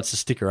decides to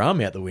stick her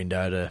arm out the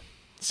window to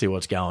see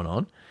what's going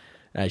on,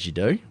 as you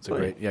do. It's a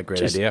great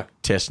Just idea.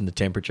 Testing the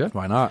temperature.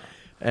 Why not?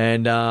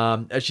 And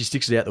as she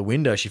sticks it out the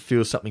window, she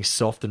feels something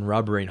soft and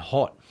rubbery and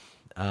hot.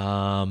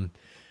 And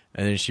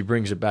then she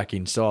brings it back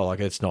inside. Like,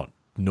 it's not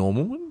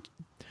normal.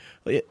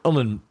 On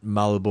the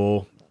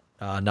Nullarbor,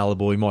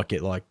 you might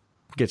get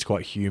gets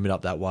quite humid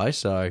up that way.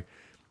 So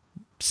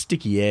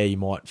sticky air you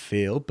might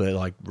feel, but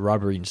like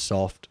rubbery and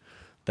soft,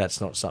 that's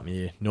not something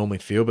you normally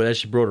feel. But as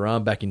she brought her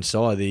arm back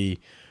inside,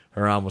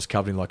 her arm was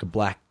covered in like a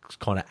black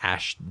kind of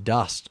ash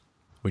dust,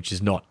 which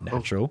is not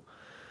natural.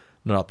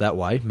 Not up that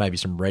way. Maybe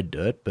some red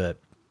dirt, but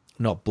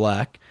not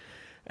black.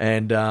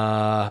 And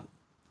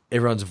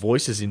everyone's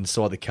voices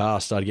inside the car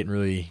started getting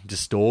really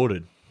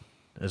distorted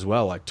as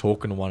well, like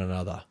talking to one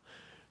another.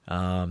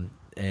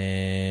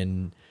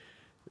 And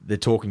they're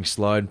talking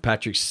slow. And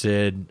Patrick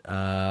said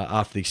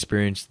after the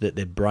experience that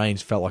their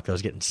brains felt like they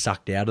was getting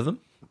sucked out of them.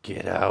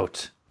 Get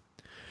out.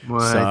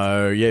 What?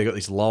 So, yeah, they got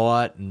this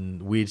light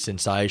and weird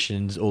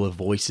sensations, all the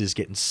voices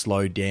getting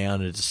slowed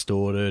down and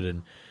distorted.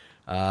 And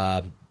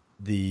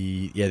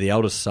the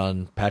eldest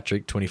son,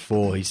 Patrick,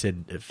 24, he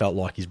said it felt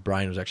like his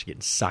brain was actually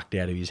getting sucked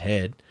out of his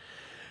head.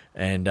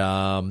 And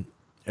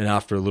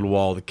after a little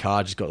while, the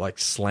car just got like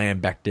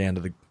slammed back down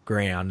to the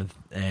ground,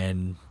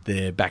 and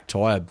their back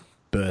tire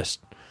burst.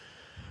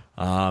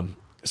 So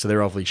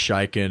they're obviously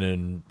shaken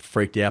and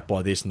freaked out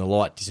by this, and the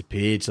light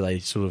disappeared. So they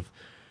sort of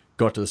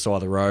got to the side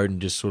of the road and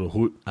just sort of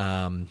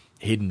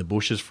hid in the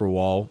bushes for a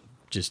while,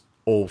 just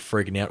all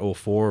freaking out, all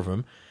 4 of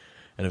them.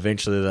 And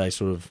eventually they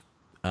sort of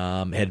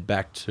headed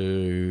back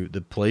to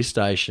the police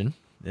station.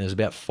 And it was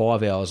about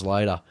 5 hours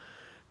later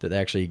that they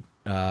actually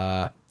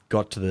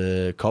got to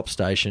the cop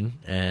station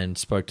and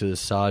spoke to the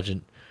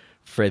sergeant,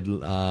 Fred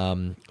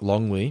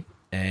Longley,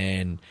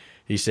 and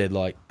he said,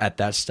 like, at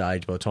that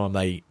stage, by the time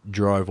they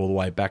drove all the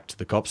way back to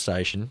the cop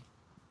station,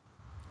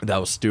 they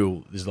were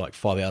still, this is like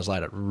 5 hours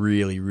later,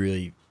 really,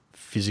 really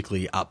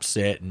physically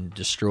upset and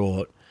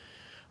distraught.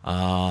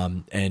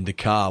 And the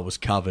car was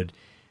covered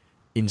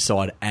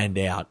inside and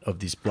out of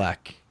this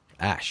black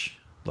ash,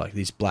 like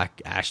this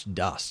black ash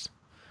dust.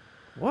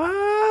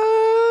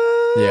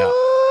 What?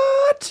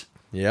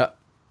 Yeah.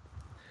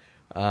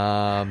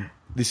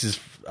 This is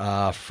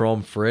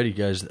from Fred. He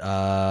goes, they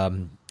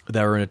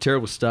were in a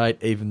terrible state,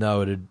 even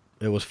though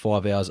it was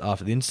 5 hours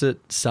after the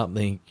incident.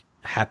 Something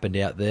happened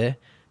out there.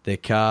 Their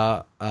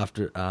car,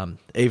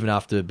 even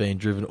after being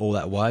driven all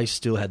that way,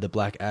 still had the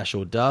black ash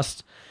or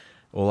dust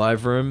all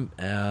over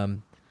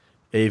them,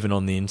 even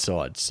on the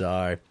inside.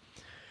 So,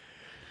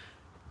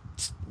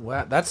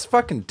 Wow, that's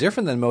fucking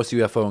different than most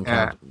UFO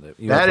encounters.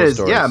 That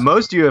is, yeah.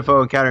 Most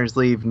UFO encounters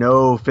leave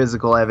no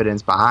physical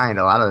evidence behind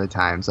a lot of the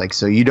times. Like,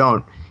 so you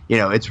don't,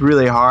 it's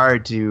really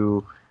hard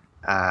to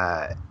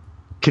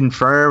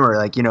confirm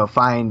or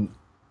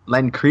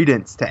lend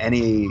credence to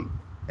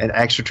an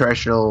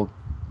extraterrestrial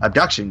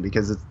abduction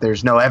because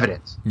there's no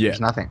evidence. Yeah.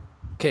 There's nothing.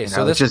 Okay,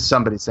 so it's just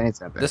somebody saying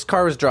something. This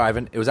car was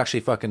driving. It was actually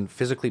fucking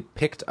physically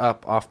picked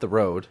up off the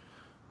road.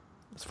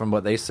 That's from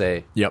what they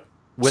say. yep.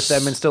 With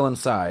them and still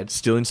inside.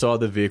 Still inside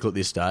the vehicle at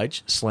this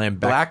stage, slammed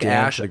back Black down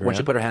ash to the ground. when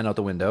she put her hand out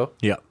the window.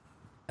 Yep.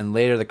 And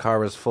later the car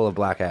was full of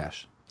black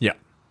ash. Yeah.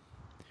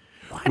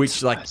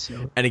 Which,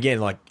 and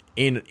again,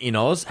 in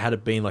Oz, had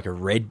it been like a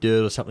red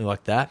dirt or something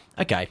like that,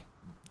 okay,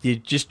 you're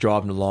just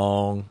driving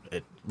along,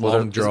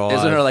 long drive.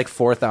 Isn't there like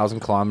 4,000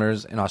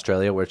 kilometers in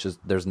Australia, which is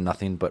there's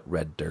nothing but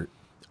red dirt?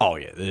 Oh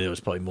yeah, there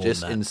was probably more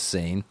Just than that.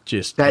 insane.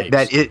 Just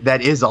that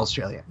is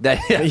Australia.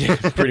 yeah,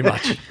 pretty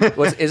much.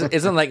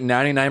 Isn't like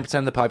 99%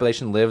 of the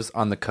population lives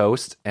on the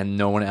coast and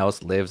no one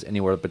else lives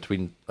anywhere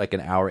between like an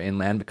hour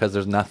inland because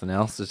there's nothing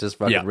else. It's just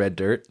fucking red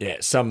dirt. Yeah,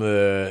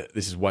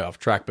 this is way off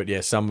track, but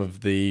yeah, some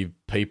of the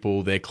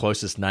people, their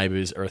closest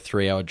neighbours are a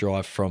 3-hour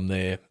drive from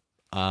their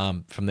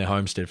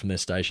homestead, from their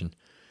station.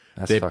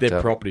 That's fucked their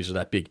up. properties are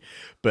that big.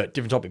 But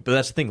different topic. But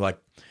that's the thing,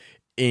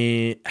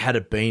 had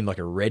it been like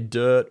a red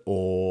dirt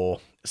or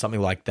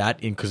something like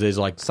that, because there's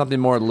like Something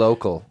more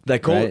local. they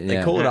call right? it they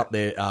Yeah. call it up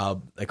there.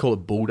 They call it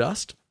bull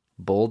dust.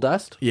 Bull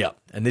dust? Yeah,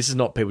 and this is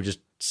not people just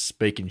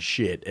speaking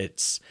shit.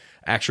 It's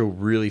actual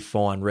really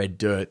fine red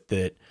dirt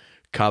that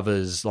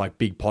covers like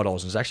big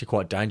potholes, and it's actually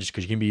quite dangerous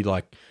because you can be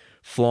like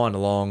flying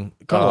along,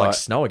 kind of like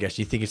snow, I guess.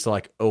 You think it's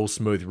like all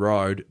smooth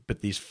road,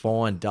 but this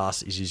fine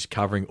dust is just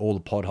covering all the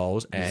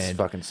potholes Just and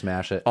fucking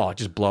smash it.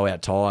 just blow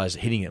out tires,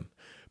 hitting them.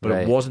 But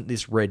Right. it wasn't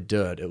this red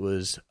dirt; it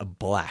was a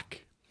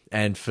black.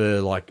 And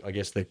for I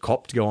guess the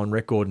cop to go on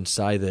record and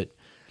say that,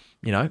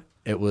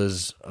 it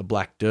was a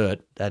black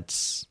dirt.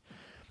 That's,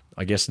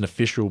 I guess, an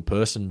official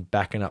person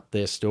backing up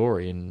their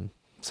story. And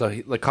So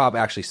the cop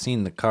actually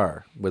seen the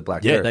car with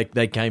black dirt.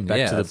 they came back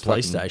Yeah, to the that's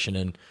police fucking-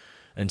 station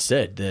and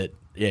said that,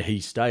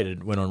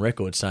 went on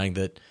record saying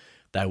that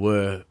they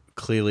were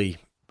clearly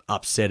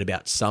upset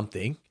about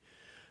something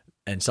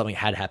and something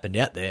had happened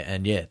out there.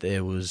 And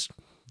there was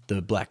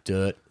the black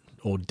dirt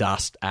or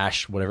dust,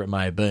 ash, whatever it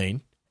may have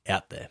been,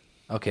 out there.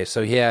 Okay,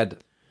 so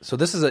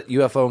this is a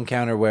UFO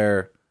encounter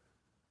where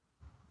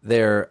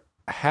they're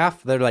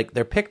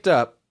picked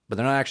up, but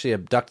they're not actually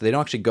abducted. They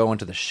don't actually go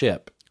into the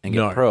ship and get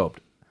No.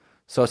 probed.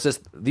 So it's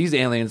just these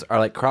aliens are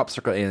like crop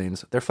circle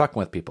aliens. They're fucking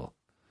with people.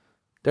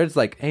 They're just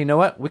like, hey, you know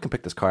what? We can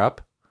pick this car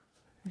up,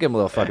 give them a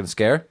little fucking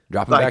scare,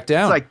 drop them back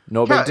down.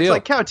 No big deal. It's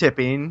like cow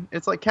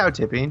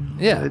tipping.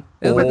 Yeah,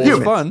 with it's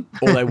humans. fun.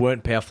 Or they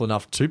weren't powerful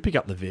enough to pick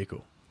up the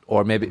vehicle.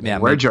 Or maybe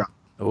We're drunk.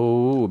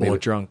 Oh, maybe Or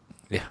drunk.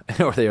 Yeah,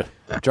 or they're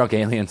drunk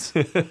aliens.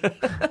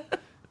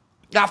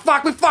 Ah,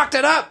 fuck! We fucked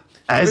it up.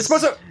 We're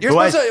supposed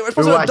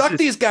to abduct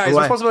these guys.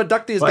 We're supposed to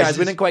abduct these guys.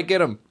 We didn't quite get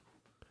them.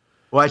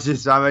 Watch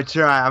this. I'm gonna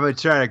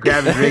try to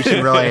grab a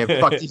gracious relay and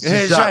fuck these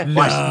shit up.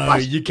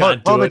 Watch. You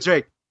can't do hold it.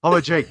 Hold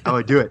my drink. I'm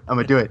gonna do it. I'm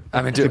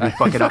gonna do it.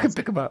 Fucking awesome.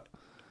 pick them up.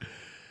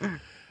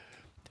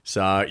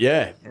 So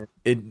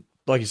it,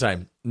 like you say,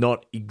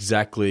 not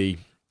exactly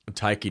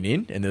taken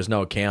in, and there's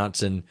no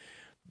accounts, and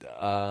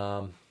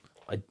I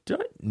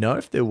don't know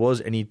if there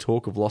was any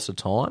talk of loss of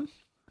time.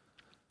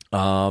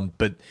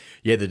 But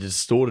the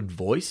distorted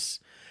voice,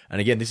 and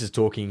again, this is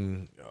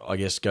talking, I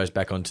guess, goes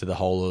back onto the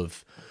whole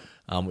of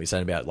what you're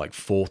saying about like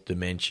fourth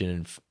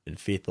dimension and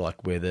fifth,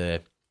 like where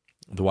the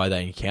way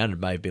they encountered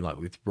may have been like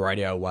with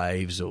radio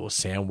waves or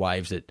sound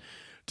waves that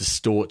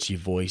distorts your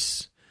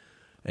voice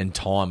and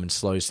time and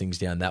slows things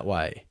down that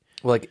way.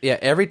 Well,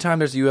 every time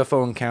there's a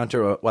UFO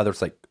encounter, or whether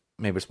it's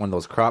maybe it's one of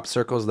those crop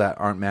circles that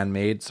aren't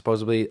man-made,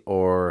 supposedly,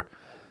 or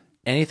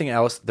anything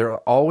else, there are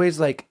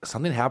always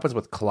something happens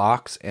with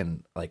clocks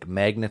and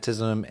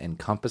magnetism and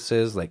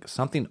compasses.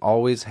 Something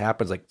always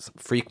happens,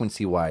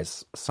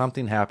 frequency-wise.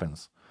 Something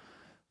happens.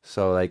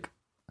 So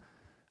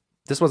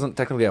this wasn't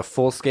technically a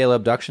full-scale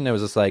abduction. It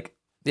was just it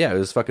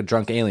was fucking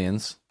drunk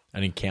aliens.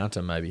 An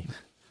encounter, maybe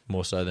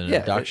more so than an Yeah,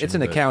 abduction. it's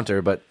an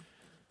encounter, but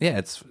yeah,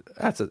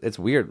 it's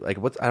weird. I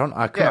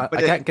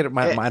can't get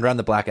my mind around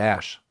the black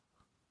ash.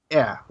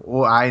 Yeah,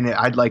 well,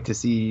 I'd like to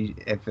see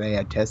if they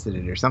had tested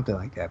it or something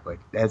like that, but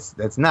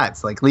that's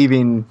nuts.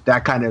 Leaving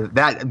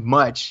that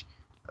much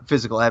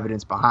physical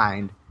evidence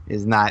behind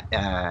is not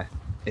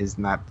It's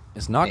not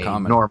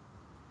common. Normal.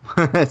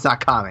 It's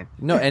not common.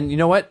 No, and you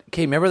know what?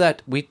 Okay, remember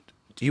that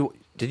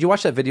did you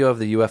watch that video of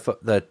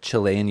the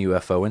Chilean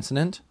UFO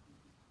incident?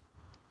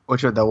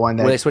 Which are the one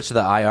that Where they switch to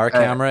the IR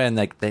camera and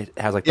like they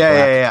has like the yeah,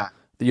 black,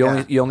 yeah,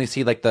 yeah. You only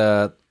see like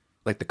the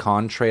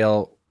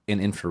contrail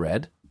in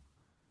infrared.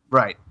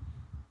 Right.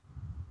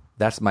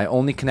 That's my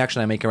only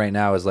connection I'm making right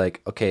now is like,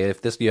 okay,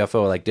 if this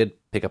UFO like did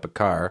pick up a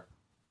car,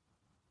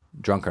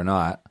 drunk or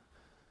not,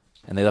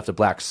 and they left a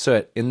black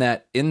soot in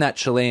that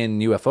Chilean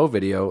UFO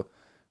video,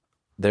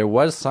 there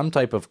was some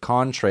type of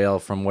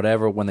contrail from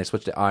whatever when they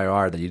switched to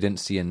IR that you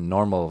didn't see in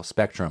normal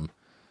spectrum.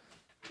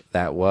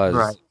 That was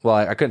right. Well,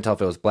 I couldn't tell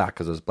if it was black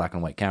because it was black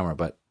and white camera,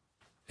 but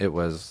it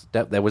was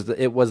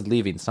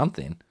leaving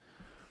something.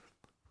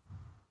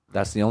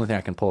 That's the only thing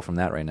I can pull from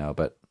that right now,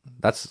 but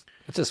it's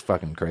just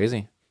fucking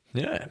crazy.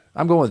 Yeah.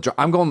 I'm going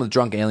with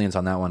drunk aliens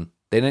on that one.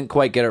 They didn't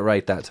quite get it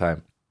right that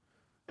time.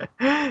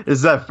 It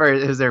was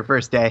their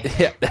first day.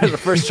 Yeah, that was the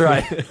first try.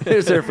 It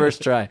was their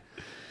first try.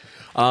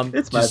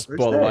 It's my Just first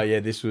by the day. way,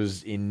 yeah, this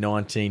was in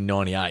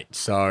 1998.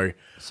 So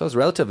So it's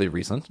relatively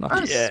recent. Not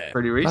That's too,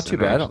 pretty recent. not too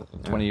bad.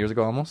 actually. 20 years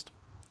ago almost.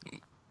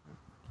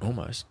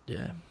 almost,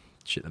 yeah.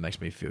 Shit, that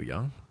makes me feel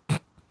young.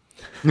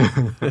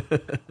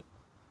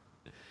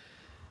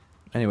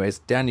 Anyways,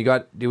 Dan, you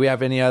have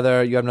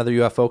another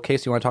UFO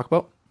case you want to talk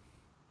about?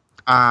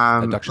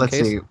 Abduction Let's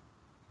case? see.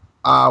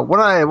 One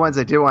of the ones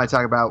I did want to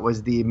talk about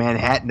was the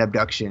Manhattan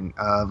abduction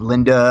of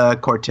Linda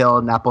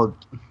Cortel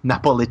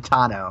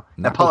Napolitano.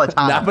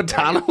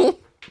 Napolitano?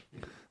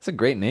 That's a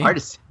great name. Hard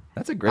to say.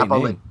 That's a great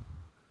name.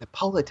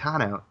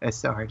 Napolitano. It's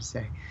so hard to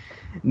say.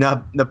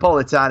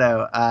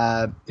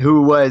 Napolitano,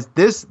 who was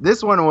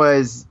this one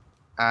was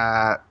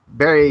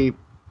very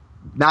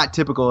not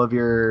typical of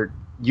your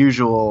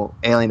usual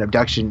alien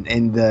abduction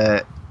in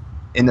the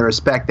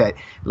respect that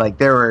like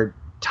there were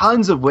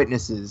tons of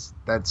witnesses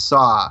that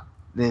saw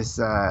this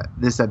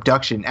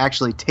abduction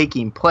actually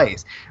taking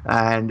place,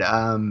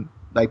 and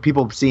like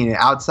people seeing it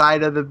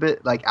outside of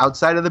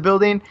the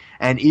building,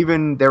 and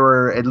even there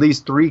were at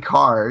least 3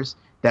 cars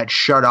that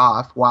shut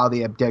off while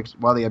the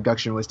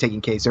abduction was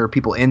taking place. There were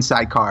people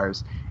inside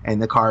cars,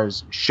 and the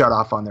cars shut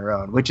off on their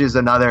own, which is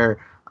another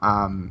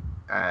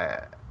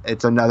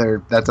that's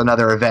another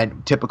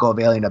event typical of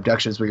alien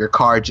abductions where your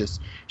car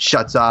just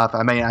shuts off.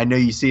 I mean, I know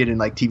you see it in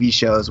like TV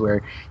shows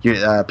where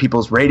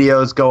people's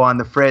radios go on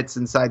the fritz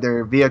inside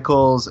their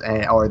vehicles,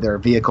 or their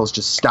vehicles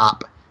just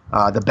stop.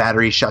 The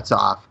battery shuts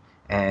off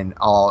and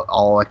all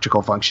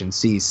electrical functions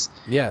cease.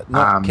 Yeah.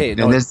 No, okay.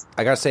 No,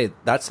 I gotta say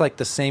that's like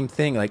the same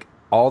thing. Like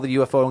all the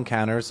UFO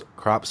encounters,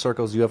 crop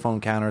circles, UFO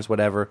encounters,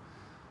 whatever.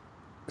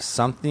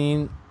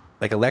 Something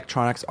like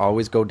electronics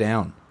always go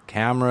down.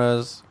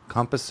 Cameras,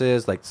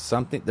 compasses, like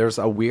something. There's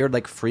a weird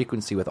like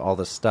frequency with all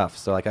this stuff.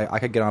 So like I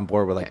could get on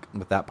board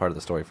with that part of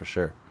the story for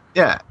sure.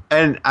 Yeah,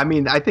 and I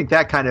mean I think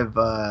that kind of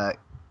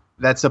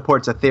that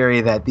supports a theory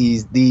that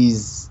these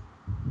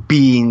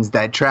beings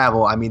that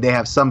travel, I mean they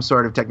have some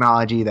sort of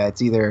technology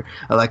that's either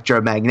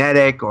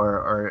electromagnetic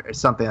or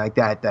something like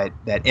that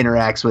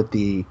interacts with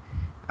the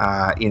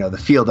the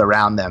field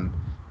around them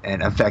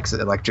and affects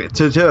electric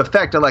to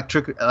affect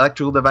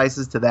electrical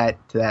devices to that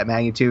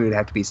magnitude. It'd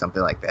have to be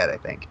something like that, I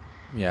think.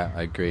 Yeah,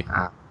 I agree.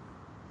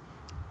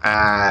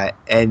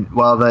 And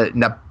well, the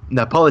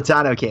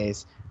Napolitano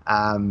case,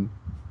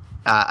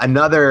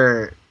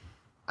 another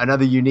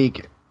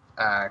unique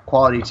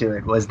quality to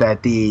it was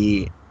that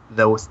the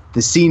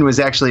scene was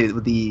actually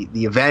the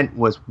event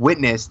was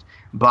witnessed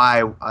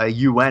by a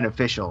UN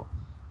official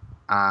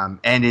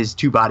and his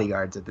 2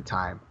 bodyguards at the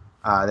time.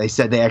 They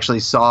said they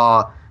actually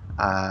saw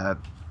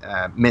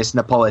Miss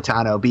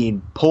Napolitano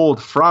being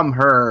pulled from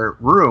her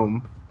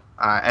room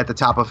at the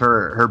top of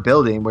her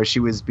building where she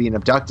was being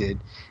abducted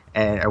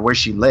or where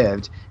she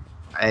lived,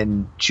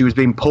 and she was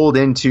being pulled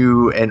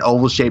into an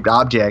oval-shaped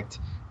object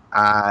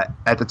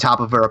at the top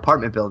of her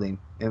apartment building.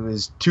 It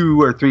was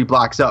 2 or 3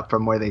 blocks up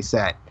from where they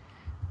sat.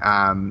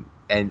 And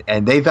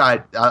they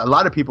thought, a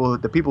lot of people,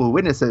 the people who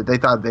witnessed it, they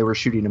thought they were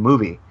shooting a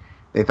movie.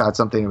 They thought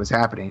something was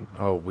happening.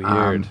 Oh,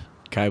 weird.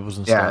 Cables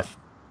and Yeah. stuff.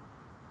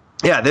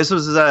 Yeah, this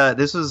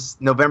was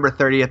November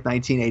 30th,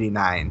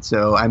 1989.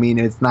 So I mean,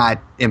 it's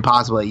not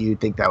impossible that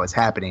you'd think that was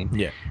happening.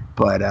 Yeah.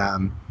 But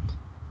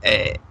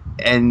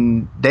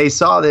and they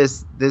saw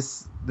this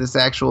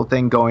actual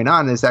thing going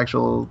on. This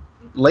actual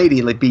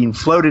lady like being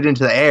floated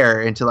into the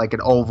air into like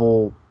an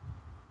oval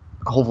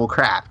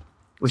craft,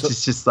 which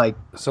is just like.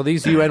 So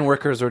these UN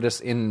workers are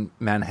just in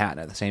Manhattan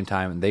at the same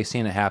time, and they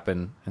seen it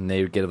happen, and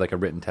they would get like a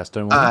written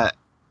testimony.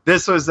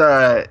 This was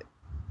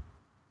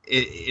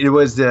it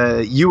was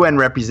a UN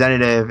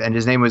representative, and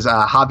his name was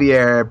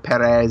Javier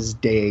Perez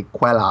de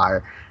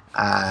Cuellar,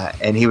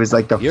 and he was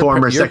like the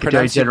former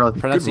Secretary General.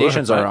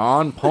 Pronunciations are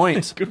on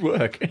point. Good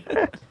work.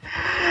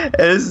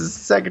 This is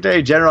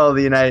Secretary General of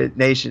the United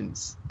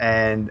Nations,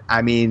 and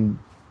I mean,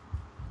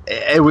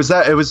 it was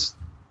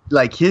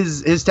like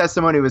his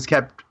testimony was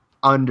kept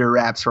under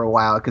wraps for a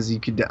while because you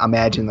could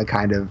imagine the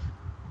kind of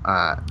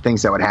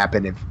things that would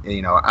happen if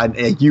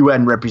a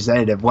UN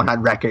representative went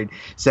on record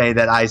saying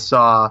that I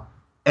saw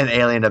an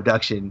alien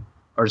abduction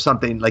or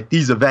something like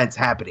these events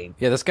happening.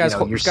 Yeah, this guy's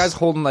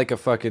holding like a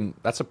fucking.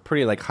 That's a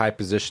pretty like high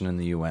position in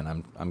the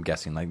UN. I'm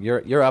guessing like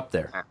you're up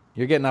there.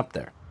 You're getting up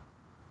there.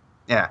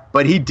 Yeah,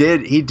 but he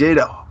did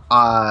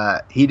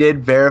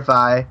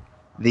verify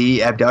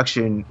the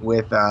abduction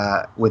with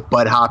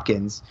Bud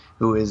Hopkins,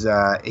 who is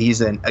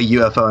he's a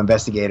UFO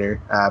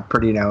investigator,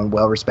 pretty known,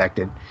 well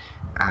respected,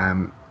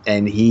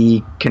 and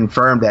he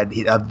confirmed that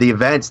of the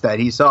events that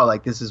he saw,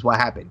 like, this is what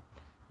happened.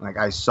 Like,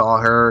 I saw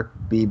her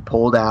be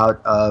pulled out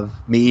of,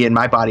 me and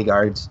my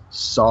bodyguards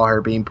saw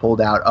her being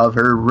pulled out of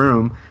her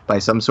room by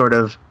some sort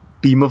of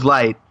beam of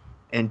light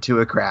into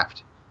a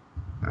craft.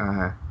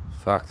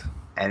 Fucked.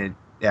 And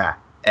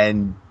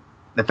and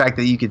the fact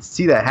that you could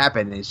see that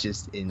happen is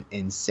just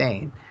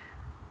insane.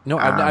 No,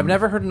 I've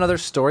never heard another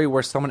story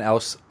where someone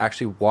else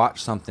actually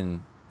watched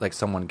something, like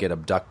someone get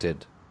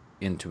abducted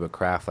into a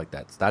craft like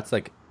that. So that's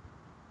like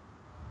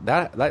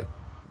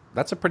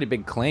that's a pretty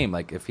big claim.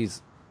 Like, if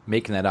he's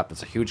making that up,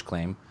 it's a huge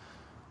claim.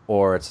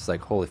 Or it's just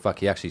like, holy fuck,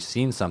 he actually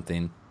seen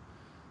something.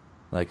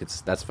 Like,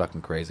 that's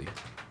fucking crazy.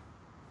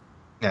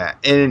 Yeah,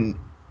 and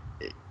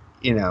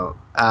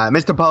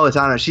Miss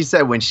Napolitano, she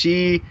said when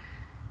she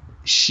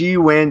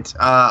went,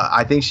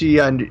 I think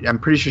I'm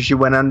pretty sure she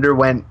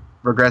underwent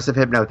regressive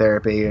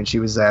hypnotherapy, and she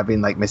was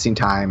having like missing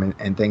time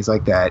and things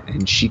like that,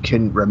 and she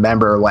couldn't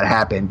remember what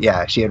happened.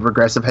 Yeah, she had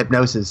regressive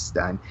hypnosis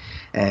done,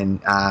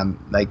 and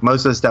like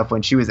most of the stuff,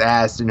 when she was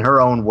asked in her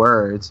own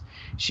words,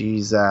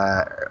 she's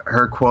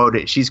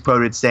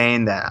quoted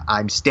saying that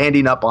I'm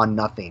standing up on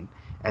nothing,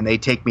 and they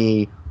take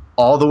me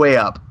all the way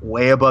up,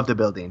 way above the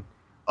building.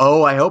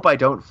 Oh, I hope I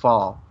don't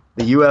fall.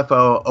 The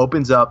UFO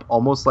opens up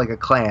almost like a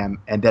clam,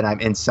 and then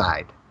I'm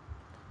inside.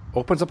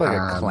 Opens up like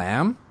a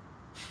clam?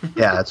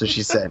 Yeah, that's what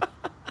she said.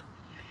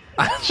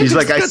 She's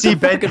like, I see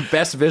benches.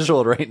 Best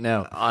visual right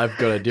now. I've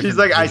got a different. She's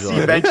like, I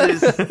visual. see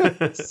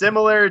benches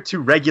similar to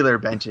regular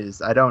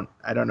benches. I don't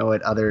know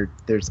what other.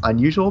 There's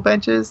unusual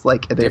benches,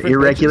 like they're Different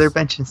irregular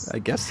benches. I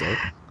guess so.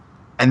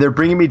 And they're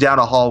bringing me down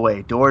a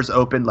hallway. Doors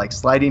open like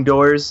sliding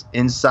doors.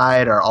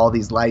 Inside are all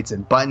these lights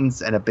and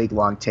buttons and a big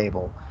long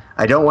table.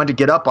 I don't want to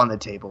get up on the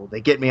table.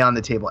 They get me on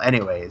the table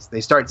anyways.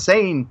 They start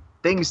saying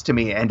things to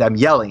me, and I'm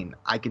yelling.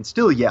 I can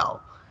still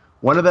yell.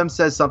 One of them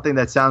says something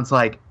that sounds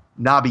like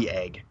knobby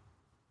egg.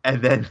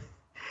 And then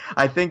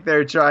I think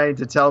they're trying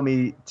to tell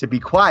me to be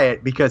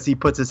quiet because he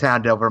puts his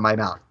hand over my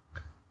mouth.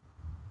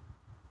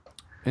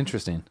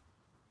 Interesting.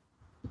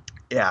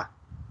 Yeah.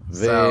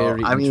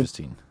 Very I mean,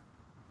 interesting.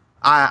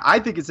 I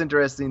think it's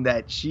interesting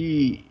that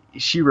she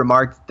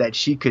remarked that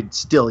she could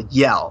still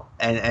yell,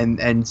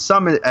 and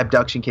some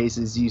abduction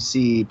cases you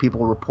see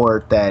people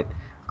report that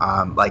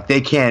like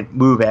they can't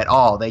move at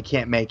all, they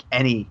can't make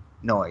any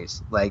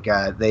noise, like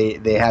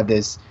they have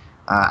this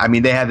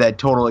they have that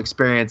total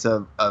experience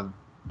of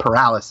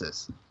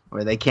paralysis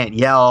where they can't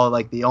yell,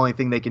 like the only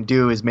thing they can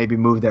do is maybe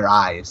move their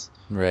eyes.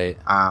 Right.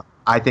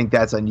 I think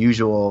that's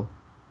unusual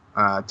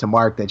to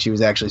Mark, that she was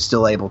actually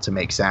still able to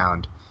make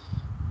sound.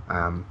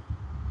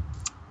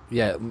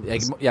 Yeah,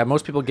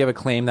 most people give a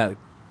claim that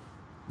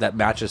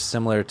matches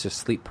similar to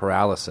sleep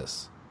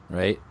paralysis,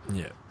 right?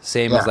 Yeah.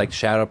 Same as like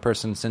shadow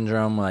person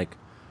syndrome, like,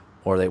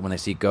 or when they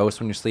see ghosts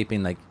when you're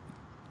sleeping, like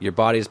your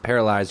body is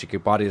paralyzed,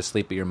 your body is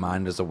asleep, but your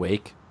mind is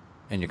awake,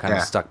 and you're kind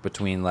of stuck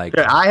between like.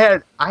 Yeah,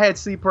 I had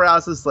sleep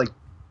paralysis like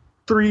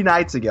 3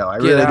 nights ago. I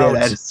really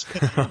did. It's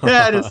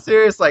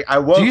serious. Like, I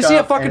woke up. Do you see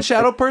a fucking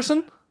shadow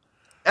person?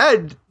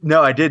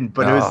 No, I didn't.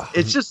 But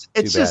it's just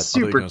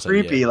super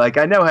creepy. Like,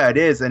 I know how it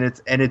is, and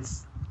it's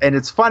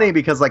funny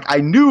because like I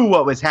knew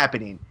what was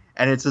happening,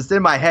 and it's just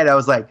in my head. I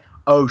was like,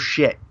 oh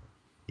shit,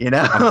 I'm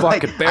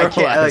like, fucking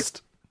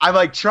paralyzed. I'm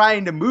like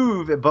trying to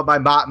move, but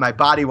my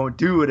body won't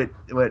do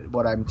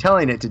what I'm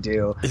telling it to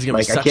do. This is gonna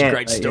be such a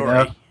great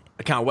story.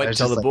 I can't wait to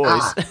tell the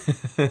boys.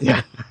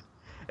 Yeah,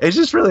 it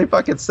just really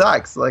fucking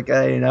sucks. Like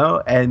and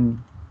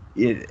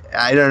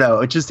I don't know.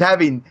 It's just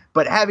having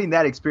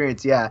that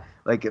experience. Yeah,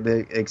 like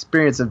the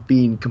experience of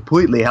being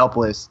completely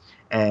helpless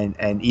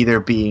and either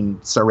being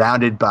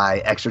surrounded by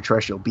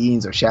extraterrestrial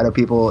beings or shadow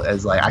people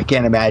is like, I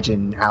can't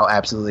imagine how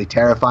absolutely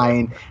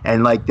terrifying,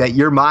 and like that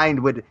your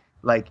mind would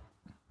like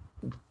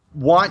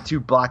want to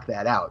block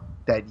that out,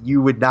 that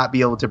you would not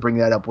be able to bring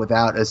that up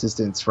without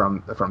assistance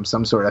from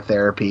some sort of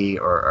therapy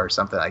or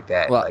something like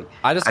that. Well, like,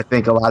 I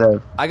think a lot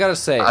of I gotta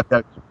say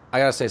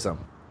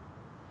something.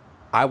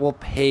 I will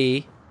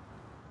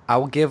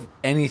give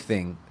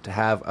anything to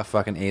have a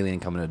fucking alien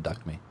come and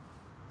abduct me.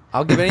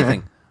 I'll give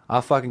anything.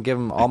 I'll fucking give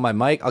him all my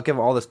mic. I'll give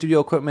him all the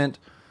studio equipment.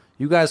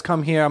 You guys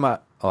come here.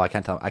 I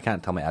can't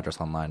tell my address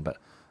online, but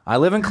I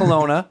live in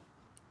Kelowna.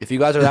 If you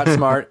guys are that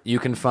smart, you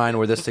can find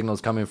where this signal is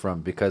coming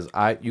from, because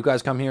you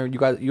guys come here.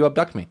 You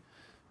abduct me,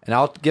 and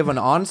I'll give an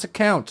honest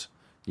account.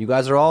 You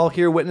guys are all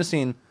here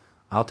witnessing.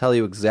 I'll tell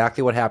you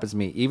exactly what happens to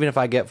me, even if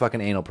I get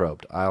fucking anal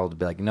probed. I'll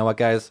be like, you know what,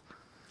 guys?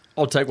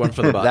 I'll take one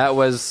for the butt. That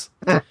was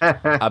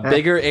a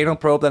bigger anal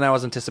probe than I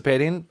was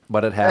anticipating,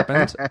 but it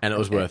happened. And it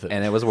was worth it.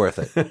 And it was worth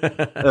it.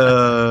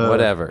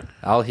 Whatever.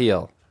 I'll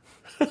heal.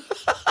 But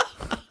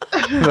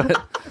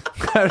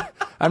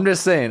I'm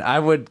just saying, I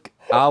will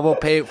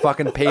pay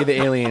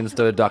the aliens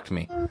to abduct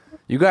me.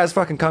 You guys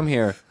fucking come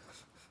here.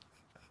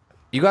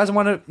 You guys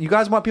want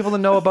people to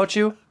know about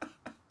you?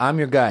 I'm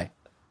your guy.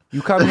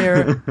 You come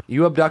here,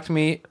 you abduct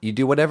me, you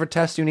do whatever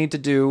tests you need to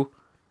do.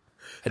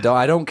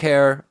 I don't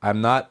care.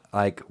 I'm not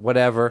like,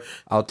 whatever.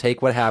 I'll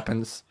take what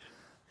happens.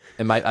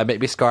 I might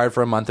be scarred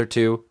for a month or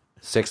two,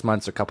 6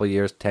 months, a couple of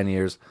years, 10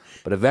 years.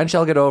 But eventually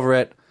I'll get over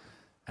it,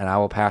 and I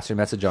will pass your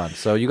message on.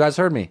 So you guys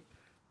heard me.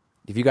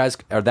 If you guys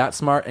are that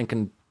smart and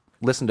can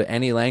listen to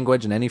any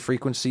language and any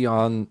frequency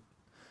on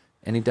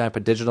any type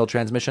of digital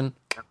transmission.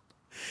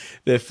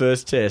 Their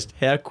first test.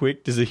 How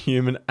quick does a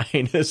human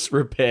anus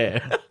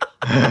repair?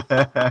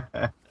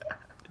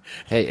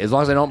 Hey, as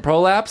long as I don't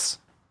prolapse,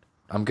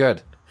 I'm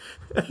good.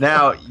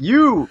 Now,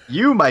 you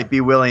might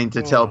be willing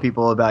to tell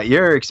people about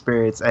your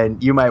experience,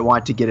 and you might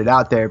want to get it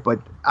out there. But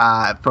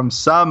from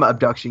some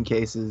abduction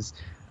cases,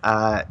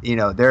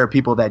 there are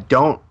people that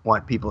don't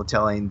want people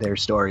telling their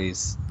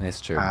stories. It's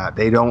true.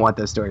 They don't want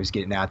those stories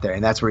getting out there,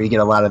 and that's where you get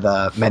a lot of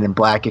the Men in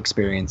Black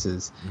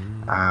experiences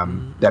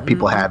that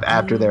people have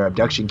after their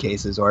abduction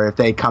cases, or if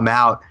they come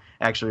out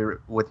actually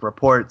with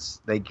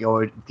reports, they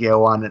go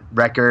on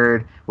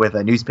record with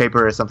a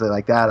newspaper or something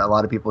like that. A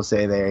lot of people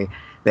say they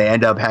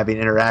end up having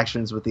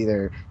interactions with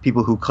either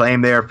people who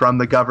claim they're from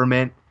the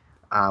government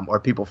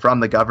or people from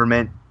the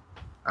government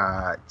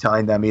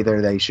telling them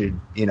either they should,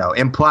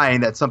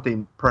 implying that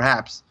something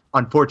perhaps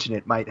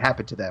unfortunate might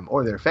happen to them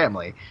or their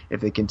family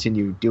if they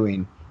continue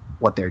doing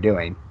what they're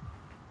doing.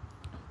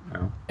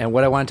 And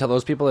what I want to tell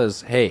those people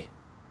is, hey,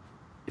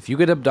 if you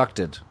get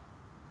abducted,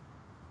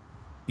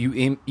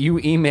 you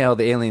email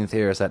the Alien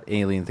Theorist at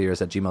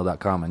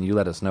alientheorist@gmail.com and you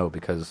let us know,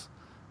 because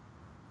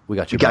we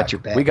got your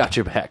back. We got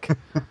your back.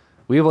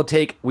 We will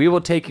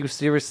take you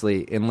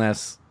seriously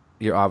unless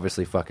you're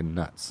obviously fucking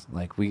nuts.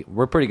 Like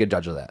we're pretty good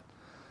judge of that.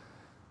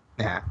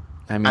 Yeah.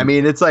 I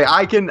mean, it's like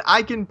I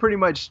can pretty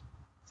much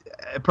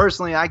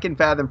personally, I can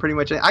fathom pretty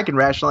much, I can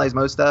rationalize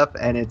most stuff,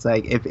 and it's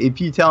like if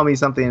you tell me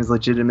something is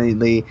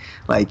legitimately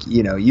like,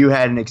 you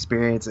had an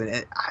experience,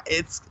 and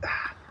it's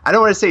I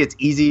don't want to say it's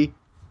easy,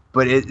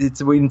 but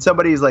it's when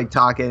somebody's like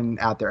talking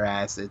out their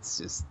ass,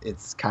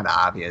 it's kind of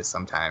obvious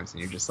sometimes,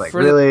 and you're just like,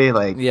 really?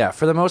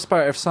 For the most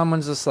part, if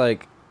someone's just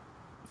like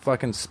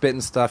fucking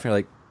spitting stuff, and you're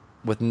like,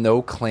 with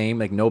no claim,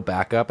 like no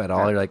backup at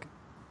all, you're like,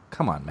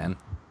 come on, man.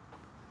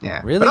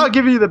 Yeah, really? But I'll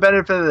give you the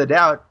benefit of the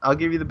doubt. I'll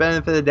give you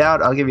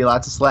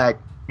lots of slack.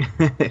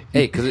 Hey,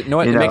 because it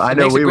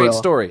makes a great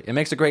story. It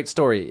makes a great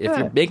story. If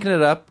you're making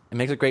it up, it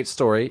makes a great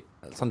story.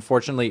 It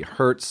unfortunately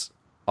hurts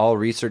all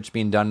research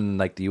being done in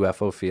like the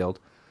UFO field.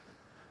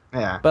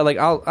 Yeah, but like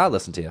I'll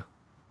listen to you.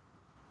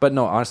 But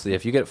no, honestly,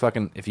 if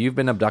you've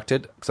been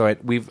abducted,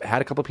 we've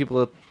had a couple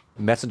people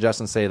message us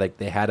and say like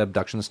they had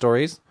abduction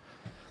stories,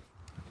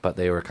 but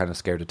they were kind of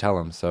scared to tell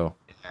them. So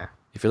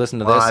if you're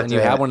listening to this and you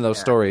have one of those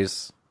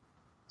stories,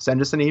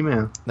 send us an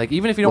email. Like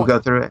even if you don't, we'll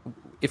go through it.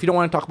 If you don't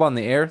want to talk about it in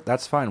the air,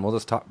 that's fine. We'll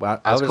just talk.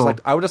 I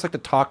would just like to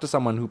talk to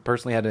someone who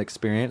personally had an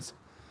experience,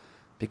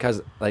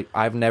 because like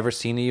I've never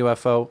seen a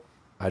UFO.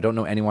 I don't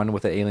know anyone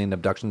with an alien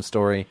abduction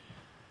story,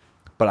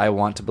 but I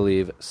want to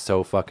believe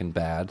so fucking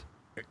bad.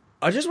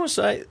 I just want to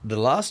say, the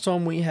last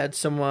time we had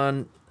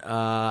someone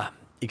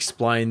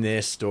explain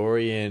their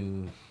story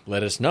and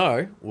let us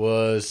know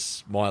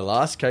was my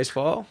last case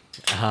file.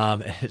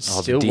 It's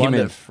still one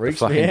that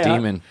freaks me out.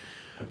 Demon.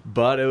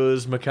 But it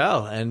was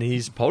Mikhail and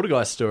his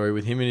poltergeist story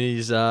with him and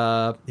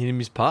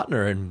his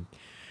partner, and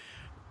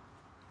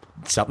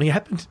something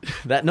happened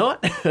that night.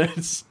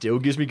 It still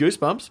gives me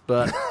goosebumps,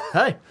 but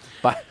hey.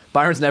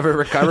 Byron's never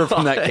recovered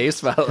from that case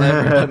file.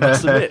 I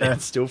must admit,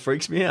 it still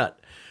freaks me out.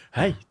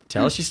 Hey,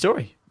 tell us your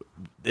story.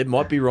 It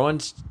might be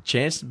Ryan's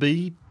chance to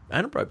be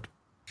anal probed.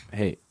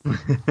 Hey,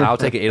 I'll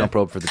take an anal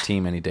probe for the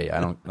team any day. I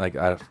don't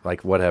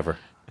like whatever.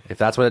 If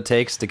that's what it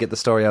takes to get the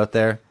story out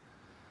there,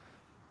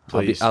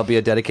 I'll be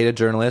a dedicated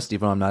journalist,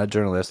 even though I'm not a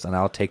journalist, and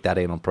I'll take that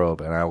anal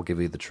probe and I will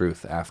give you the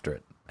truth after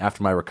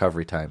my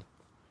recovery time.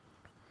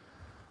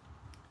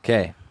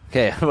 Okay.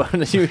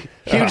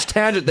 Huge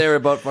tangent there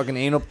about fucking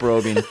anal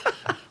probing.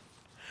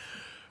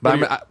 But I'm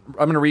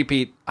going to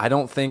repeat. I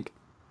don't think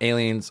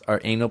aliens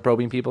are anal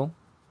probing people.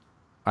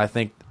 I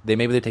think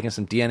maybe they're taking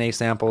some DNA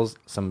samples,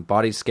 some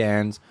body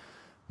scans.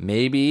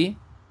 Maybe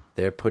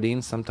they're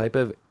putting some type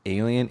of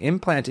alien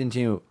implant in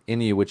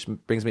you, which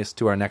brings me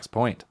to our next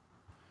point.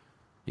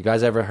 You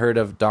guys ever heard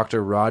of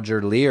Dr.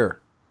 Roger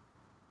Leir?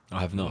 I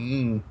have not.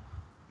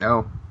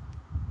 No.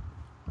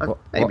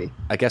 Maybe. Well,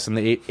 I guess in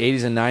the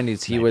 80s and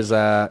 90s, he was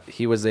I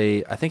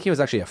think he was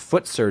actually a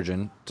foot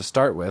surgeon to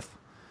start with,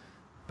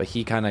 but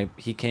he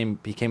became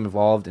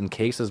involved in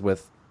cases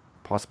with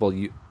possible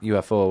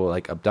UFO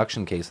like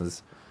abduction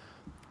cases,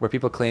 where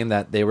people claim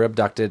that they were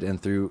abducted,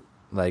 and through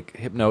like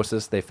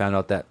hypnosis they found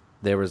out that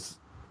there was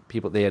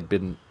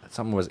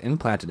something was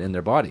implanted in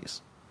their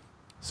bodies.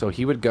 So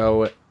he would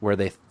go where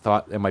they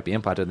thought it might be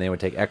implanted, and they would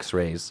take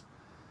X-rays,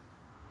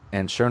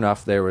 and sure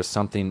enough, there was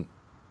something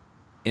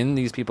in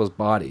these people's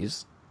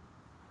bodies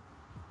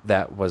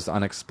that was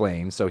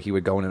unexplained. So he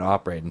would go in and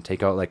operate and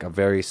take out like a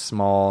very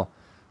small,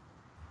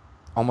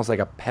 almost like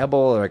a pebble,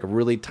 or like a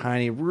really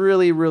tiny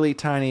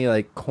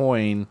like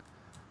coin,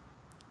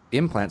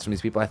 implants from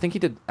these people. I think he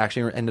did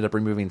actually ended up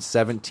removing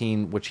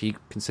 17, which he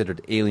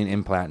considered alien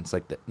implants,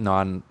 like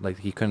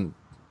he couldn't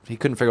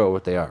figure out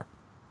what they are.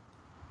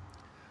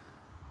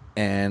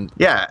 And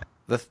Yeah.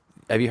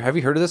 have you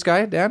heard of this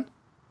guy, Dan?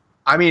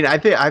 I mean, I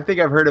think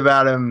I've heard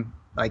about him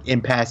like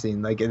in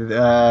passing. Like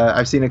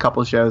I've seen a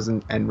couple shows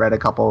and read a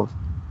couple of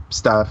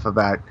stuff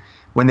about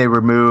when they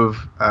removing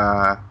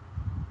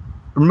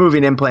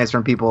implants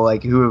from people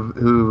like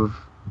who've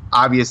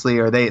obviously,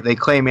 or they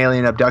claim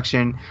alien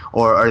abduction,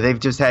 or they've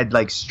just had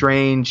like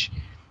strange.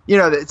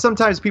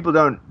 Sometimes people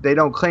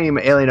don't claim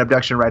alien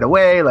abduction right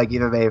away. Like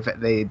either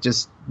they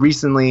just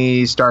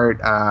recently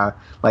start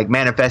like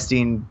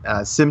manifesting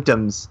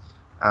symptoms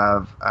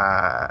of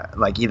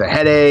like either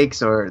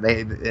headaches, or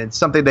it's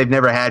something they've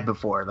never had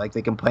before. Like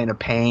they complain of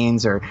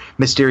pains or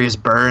mysterious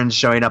burns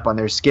showing up on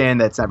their skin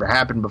that's never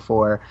happened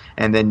before.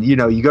 And then you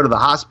go to the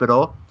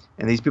hospital,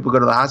 and these people go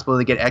to the hospital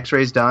to get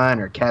X-rays done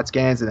or CAT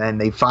scans, and then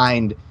they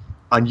find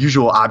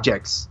unusual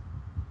objects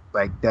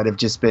like that have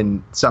just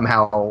been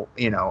somehow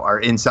are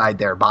inside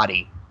their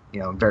body,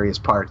 in various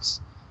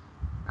parts.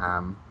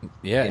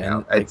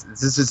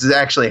 This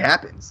actually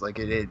happens. Like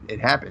it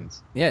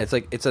happens. Yeah, it's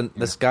like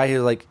this guy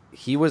who like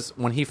he was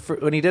when he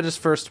did his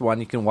first one.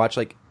 You can watch,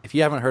 like, if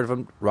you haven't heard of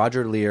him,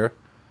 Roger Lear.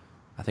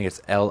 I think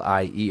it's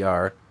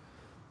Lier.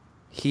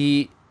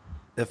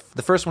 The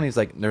first one, he's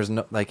like, there's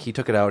no, like, he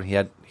took it out.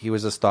 He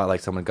was just thought like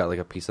someone got like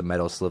a piece of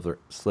metal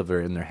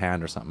sliver in their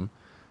hand or something.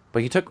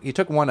 But he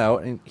took one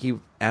out and he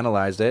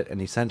analyzed it, and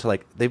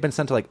they've been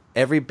sent to like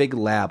every big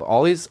lab.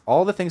 All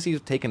the things he's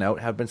taken out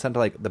have been sent to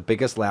like the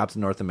biggest labs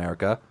in North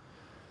America.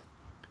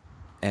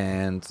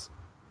 And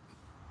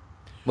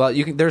well,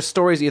 there's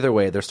stories either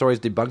way. There's stories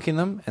debunking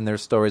them, and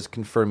there's stories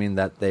confirming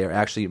that they are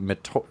actually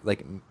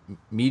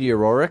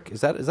meteoric.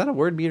 Is that a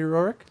word,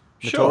 meteoric?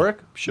 Sure.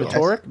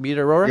 Meteoric?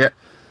 Meteoric? Yeah.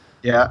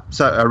 Yeah.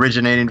 So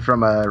originating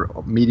from a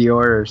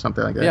meteor or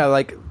something like that. Yeah,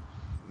 like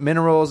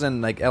minerals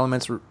and like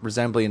elements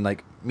resembling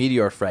like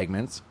meteor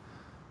fragments,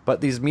 but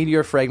these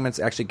meteor fragments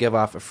actually give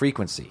off a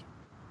frequency.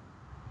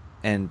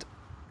 And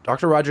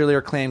Dr. Roger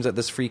Lear claims that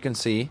this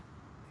frequency,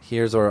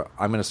 I'm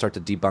going to start to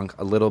debunk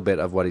a little bit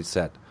of what he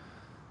said.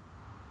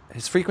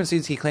 His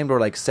frequencies, he claimed, were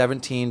like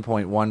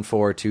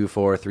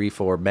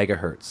 17.142434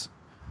 megahertz.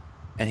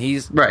 And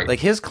he's right. Like,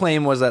 his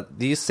claim was that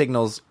these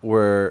signals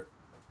were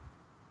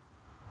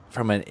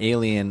from an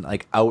alien,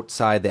 like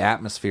outside the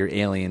atmosphere,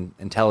 alien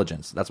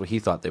intelligence. That's what he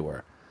thought they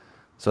were.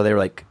 So they were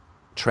like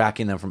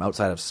tracking them from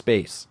outside of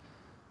space.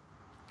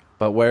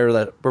 But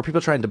where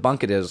people try and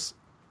debunk it is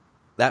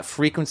that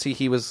frequency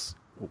he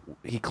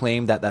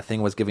claimed that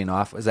thing was giving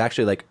off is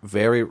actually like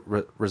very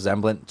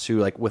resemblant to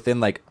like within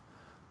like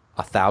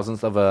a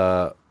thousandth of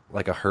a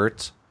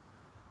hertz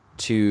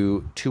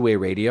to two-way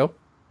radio.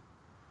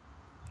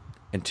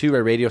 And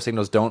two-way radio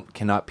signals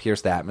cannot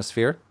pierce the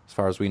atmosphere, as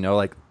far as we know.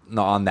 Like,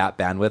 not on that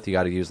bandwidth, you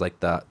got to use like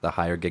the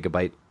higher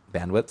gigabyte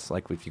bandwidths.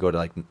 Like if you go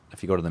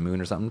to the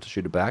moon or something to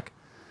shoot it back.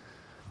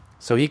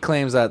 So he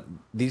claims that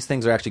these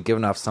things are actually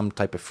giving off some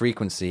type of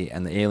frequency,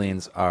 and the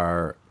aliens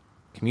are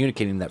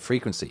communicating that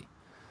frequency.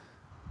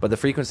 But the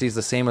frequency is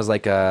the same as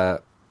like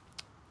if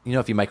you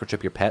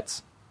microchip your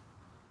pets.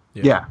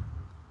 Yeah.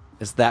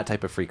 It's that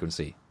type of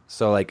frequency.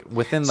 So like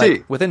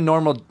within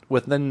normal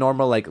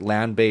like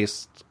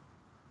land-based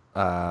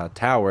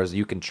towers,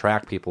 you can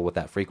track people with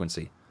that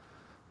frequency.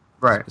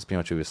 Right. That's pretty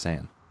much what he was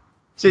saying.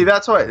 See,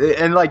 that's what,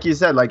 and like you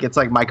said, like it's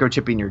like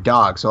microchipping your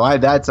dog. So I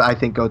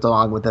think goes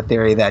along with the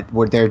theory that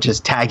they're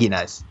just tagging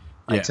us,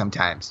 like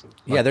sometimes.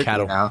 Yeah, they're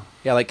cattle.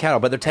 Yeah, like cattle,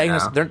 but they're tagging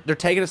us. They're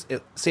tagging us.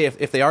 See,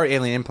 if they are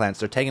alien implants,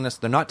 they're tagging us.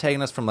 They're not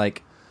tagging us from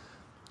like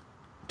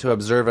to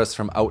observe us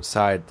from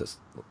outside the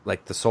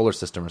solar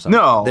system or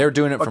something. No, they're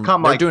doing it from.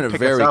 They're doing it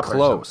very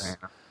close.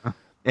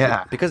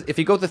 Yeah, because if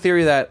you go with the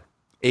theory that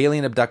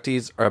alien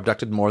abductees are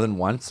abducted more than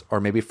once, or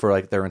maybe for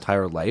like their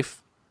entire life.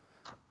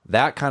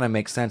 That kind of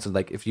makes sense.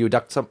 Like if you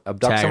abduct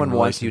someone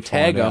once, you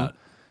tag them,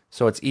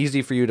 so it's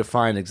easy for you to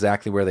find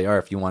exactly where they are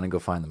if you want to go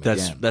find them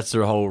again. That's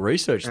their whole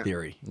research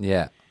theory.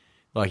 Yeah,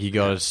 like you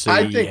got to see.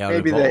 I think how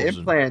maybe it the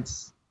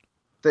implants,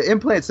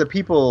 the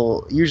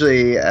people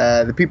usually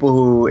the people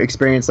who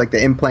experience like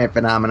the implant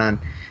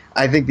phenomenon.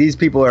 I think these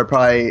people are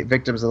probably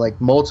victims of like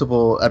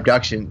multiple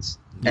abductions,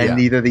 and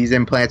either these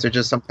implants are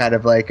just some kind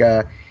of like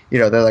they're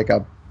like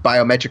a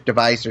biometric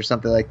device or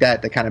something like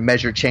that kind of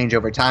measure change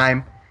over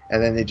time.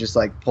 And then they just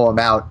like pull them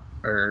out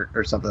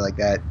or something like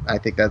that. I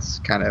think that's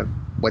kind of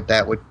what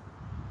that would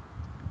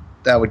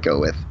go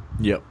with.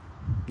 Yep.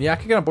 Yeah, I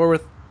could get on board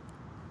with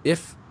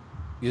if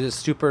you're a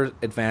super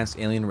advanced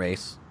alien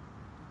race.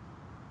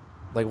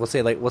 Like we'll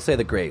say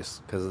the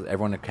Greys, because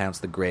everyone accounts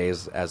the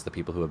Greys as the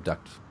people who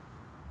abduct.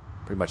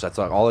 Pretty much that's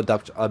all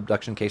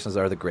abduction cases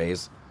are the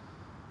Greys.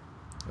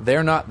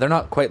 They're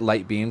not quite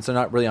light beams. They're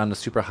not really on the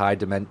super high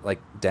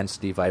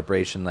density,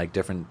 vibration, like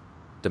different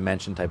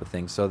dimension type of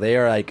thing. So they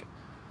are like.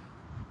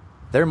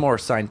 They're more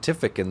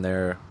scientific in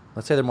their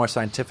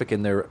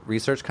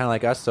research, kind of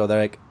like us. So they're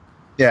like,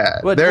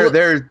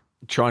 they're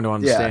trying to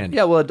understand.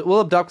 Yeah,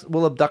 we'll abduct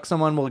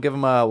someone. We'll give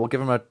them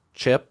a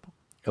chip,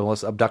 it will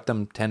abduct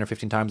them 10 or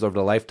 15 times over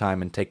the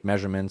lifetime and take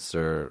measurements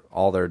or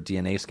all their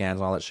DNA scans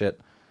and all that shit,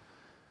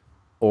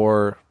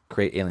 or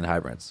create alien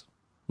hybrids.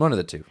 One of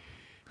the two.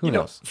 Who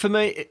knows? For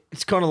me,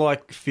 it's kind of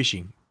like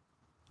fishing.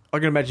 I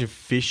can imagine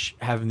fish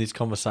having this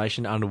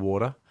conversation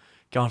underwater,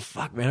 going,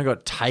 "Fuck, man, I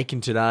got taken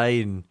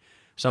today," and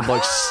some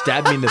bloke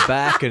stabbed me in the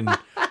back, and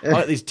I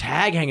got this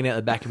tag hanging out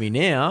the back of me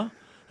now.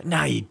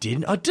 No, you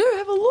didn't. I do.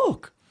 Have a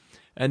look.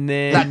 And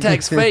then That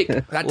tag's fake.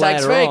 That tag's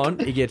later fake. on,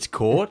 he gets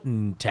caught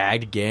and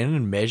tagged again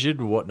and measured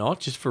and whatnot,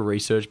 just for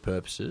research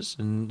purposes.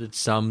 And it's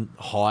some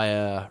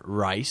higher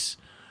race,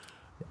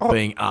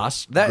 being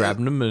us,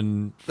 grabbing them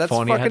and That's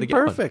finding out how to fucking get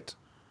one. perfect.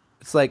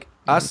 It's like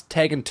us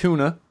tagging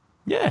tuna,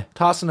 Yeah.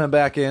 tossing them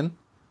back in,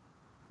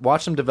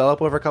 watch them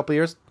develop over a couple of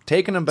years,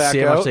 taking them back See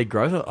how much out. they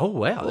grow. Oh,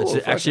 wow. That's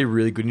fucking- actually a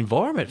really good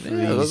environment for,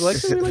 Yeah, those like-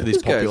 these, we like for these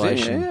this guys.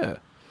 population. Yeah.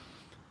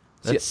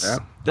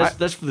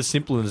 That's for the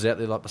simple ones out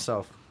there like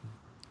myself.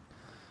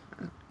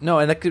 No,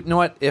 and you know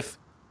what? If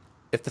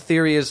the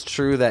theory is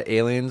true that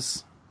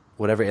aliens,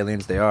 whatever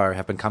aliens they are,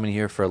 have been coming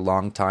here for a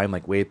long time,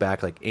 like way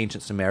back, like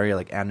ancient Sumeria,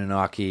 like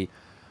Anunnaki,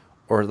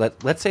 or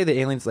let's say the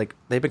aliens, like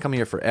they've been coming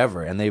here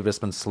forever, and they've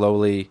just been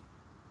slowly,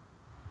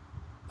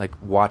 like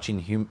watching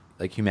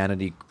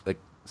humanity like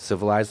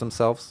civilize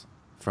themselves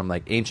from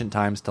like ancient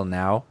times till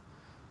now.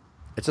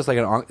 It's just like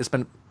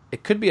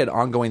it could be an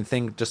ongoing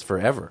thing just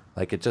forever.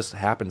 Like it just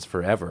happens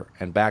forever.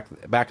 And back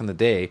in the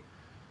day,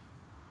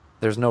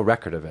 there's no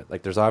record of it.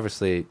 Like there's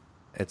obviously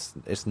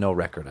it's no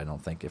record. I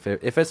don't think if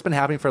it's been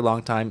happening for a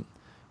long time,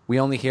 we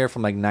only hear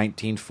from like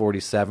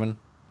 1947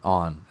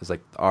 on is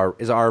like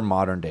our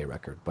modern day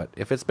record. But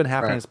if it's been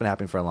happening, Right. it's been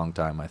happening for a long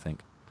time. I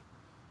think.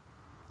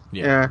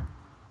 Yeah.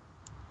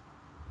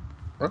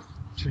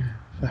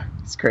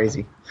 It's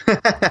crazy.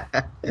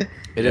 It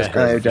is Yeah,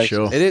 crazy. for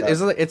sure. It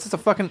is. It's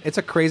just it's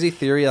a crazy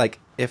theory. Like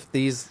if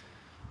the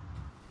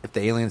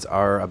aliens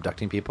are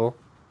abducting people,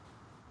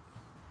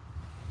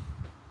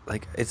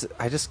 like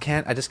I just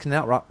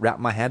cannot wrap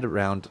my head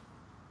around.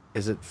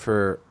 Is it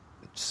for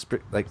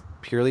like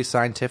purely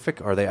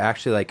scientific? Or are they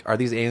actually like, are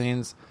these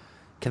aliens?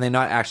 Can they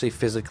not actually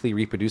physically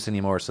reproduce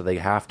anymore? So they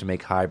have to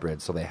make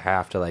hybrids. So they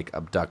have to like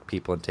abduct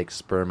people and take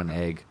sperm and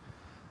egg,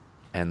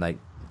 and like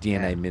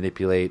DNA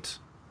manipulate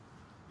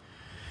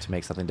to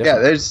make something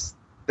different. Yeah,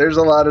 there's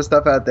a lot of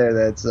stuff out there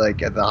that's like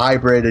the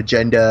hybrid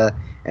agenda,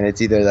 and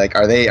it's either like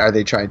are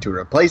they trying to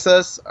replace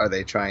us? Are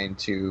they trying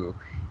to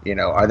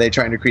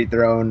create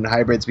their own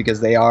hybrids because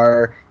they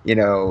are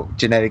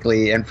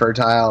genetically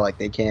infertile, like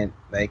they can't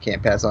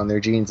pass on their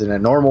genes in a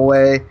normal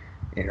way?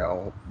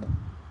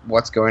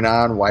 What's going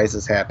on? Why is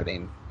this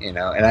happening? And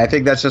I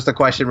think that's just a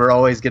question we're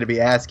always going to be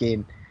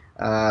asking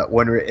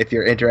if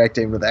you're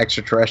interacting with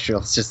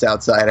extraterrestrials just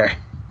outside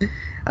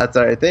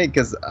our thing,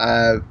 because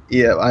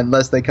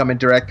unless they come in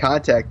direct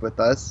contact with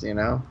us,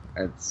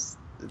 it's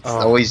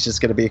always just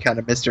going to be a kind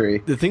of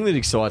mystery. The thing that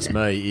excites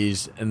me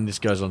is, and this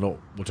goes on what we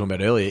were talking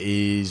about earlier,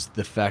 is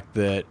the fact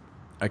that,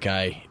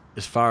 okay,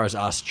 as far as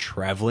us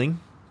traveling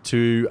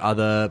to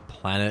other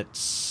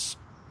planets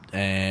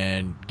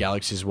and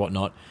galaxies and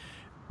whatnot,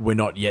 we're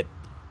not yet,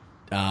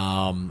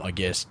 I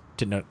guess,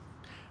 I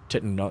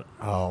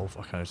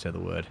can't say the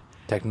word.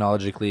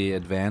 Technologically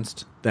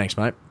advanced. Thanks,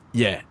 mate.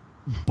 Yeah.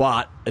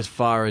 But as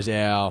far as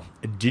our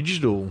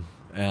digital,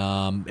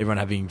 everyone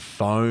having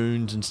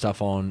phones and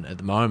stuff on at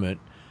the moment,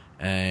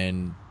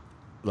 and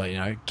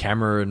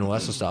camera and all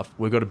that sort of stuff,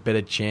 we've got a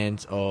better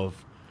chance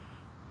of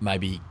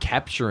maybe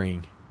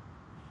capturing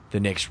the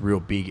next real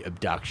big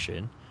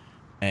abduction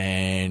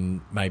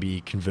and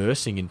maybe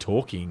conversing and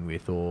talking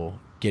with, or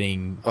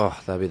getting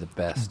That'd be the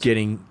best.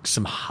 getting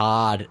some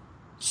hard,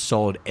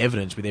 solid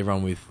evidence with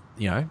everyone with,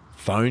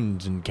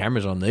 phones and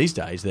cameras on these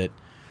days, that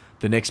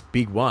the next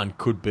big one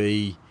could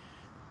be,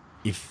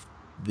 if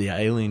the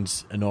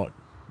aliens are not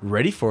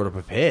ready for it or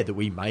prepared, that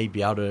we may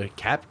be able to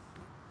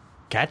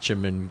catch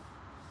them and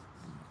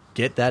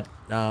get that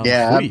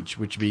footage,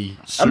 which would be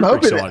super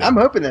exciting. I'm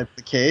hoping that's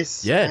the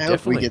case. Yeah, I hope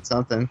definitely. we get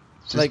something.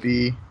 Just Like,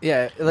 be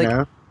Yeah, like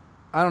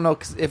I don't know,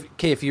 'cause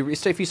if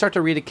you start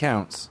to read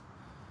accounts,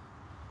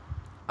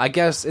 I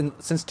guess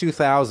since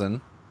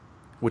 2000,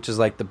 which is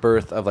like the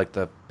birth of like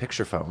the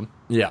picture phone,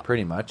 Yeah.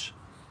 pretty much,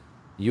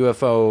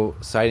 UFO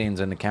sightings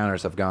and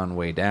encounters have gone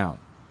way down.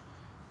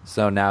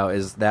 So now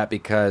is that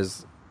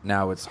because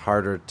now it's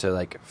harder to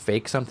like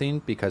fake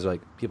something because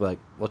like people are like,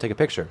 we'll take a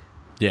picture,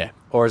 Yeah.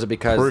 or is it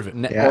because Prove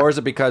it. Yeah. or is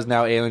it because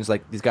now aliens,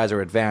 like, these guys are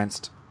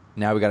advanced,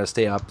 now we got to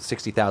stay up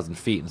 60,000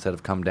 feet instead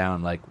of come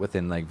down like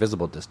within like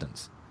visible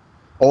distance?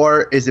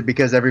 Or is it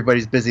because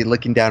everybody's busy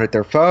looking down at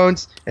their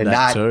phones and That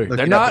not too. looking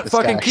They're up not at the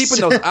fucking skies?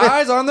 keeping those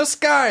eyes on the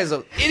skies,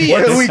 those What do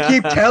idiots. we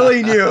keep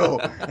telling you?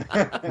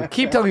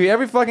 Keep telling you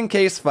every fucking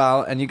case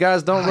file, and you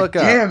guys don't look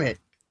up. Damn it.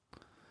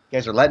 You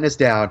guys are letting us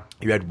down.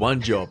 You had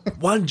one job.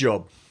 One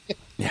job.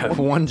 Yeah,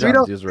 one We job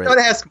don't, is we right. don't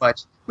ask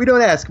much. We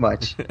don't ask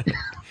much.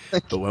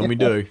 But when we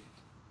do,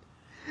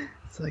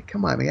 It's like,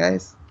 come on,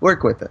 guys.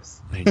 Work with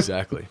us.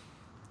 exactly.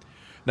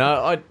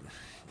 No,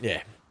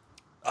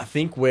 I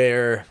think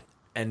we're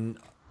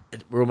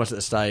almost at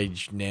the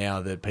stage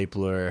now that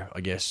people are,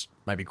 I guess,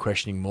 maybe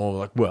questioning more.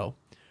 Like, well,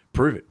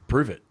 prove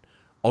it.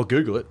 I'll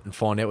Google it and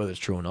find out whether it's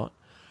true or not.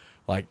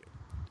 Like,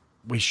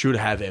 we should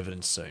have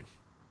evidence soon.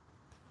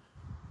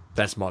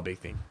 That's my big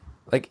thing.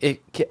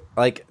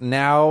 Like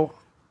now,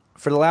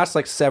 for the last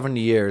like 70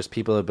 years,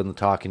 people have been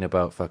talking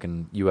about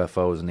fucking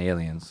UFOs and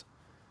aliens.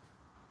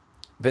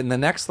 But in the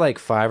next like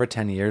 5 or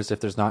 10 years, if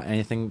there's not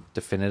anything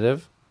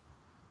definitive,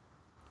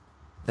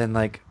 then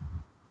like,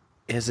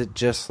 is it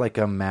just like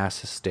a mass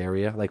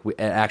hysteria? Like, it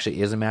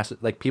actually is a mass.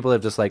 Like, people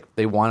have just like,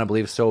 they want to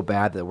believe so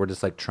bad that we're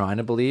just like trying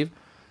to believe.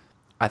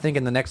 I think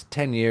in the next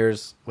 10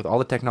 years, with all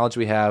the technology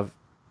we have,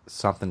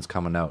 something's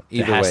coming out.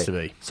 Either has way, to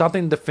be.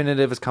 Something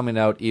definitive is coming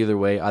out either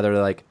way.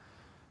 Either like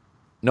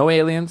no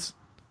aliens,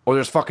 or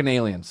there's fucking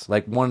aliens.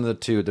 Like one of the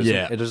two.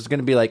 There's going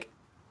to be like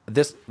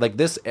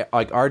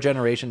our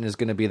generation is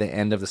going to be the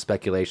end of the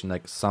speculation.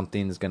 Like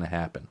something's going to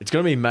happen. It's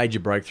going to be a major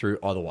breakthrough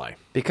either way.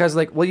 Because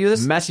like, well,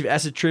 massive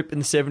acid trip in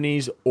the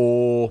 70s,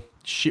 or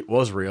shit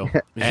was real,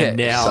 and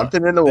now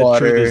something in the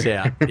water. Truth is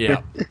out.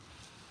 Yeah.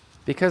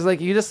 Because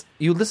like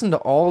you listen to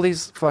all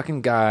these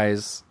fucking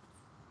guys,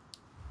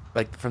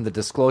 like from the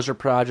Disclosure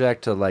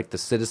Project to like the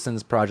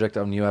Citizens Project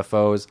on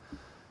UFOs,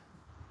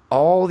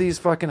 all these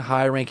fucking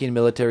high-ranking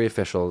military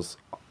officials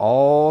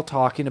all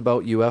talking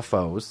about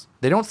UFOs.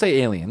 They don't say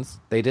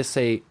aliens. They just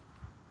say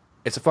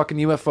it's a fucking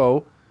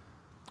UFO.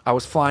 I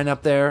was flying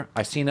up there.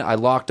 I seen it. I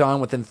locked on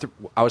within.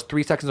 I was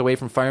 3 seconds away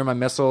from firing my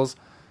missiles,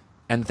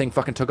 and the thing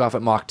fucking took off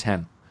at Mach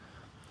 10.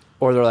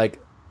 Or they're like,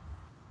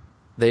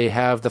 they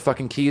have the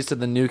fucking keys to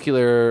the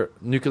nuclear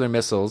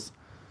missiles,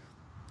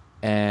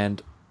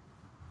 and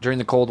during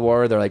the Cold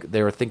War,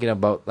 they were thinking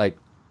about like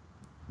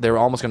they were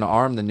almost going to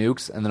arm the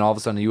nukes, and then all of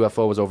a sudden a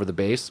UFO was over the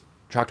base,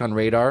 tracked on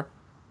radar.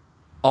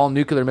 All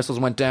nuclear missiles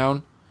went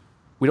down.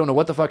 We don't know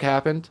what the fuck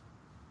happened,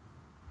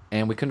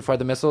 and we couldn't fire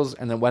the missiles,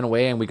 and then went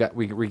away, and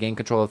we regained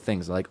control of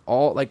things. Like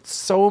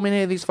so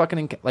many of these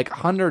fucking like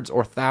hundreds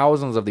or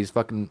thousands of these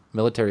fucking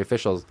military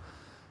officials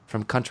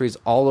from countries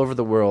all over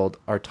the world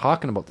are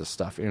talking about this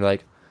stuff, and you're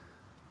like,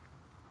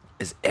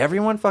 is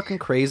everyone fucking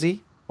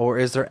crazy, or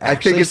is there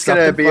actually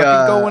something fucking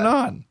going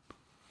on?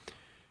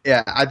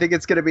 Yeah, I think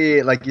it's going to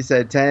be, like you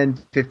said, 10,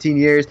 15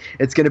 years.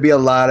 It's going to be a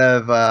lot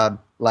of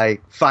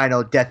like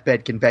final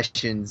deathbed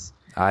confessions.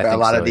 I think a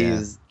lot so, of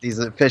these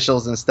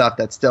officials and stuff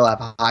that still have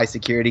high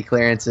security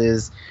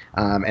clearances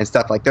and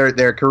stuff like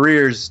their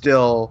careers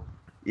still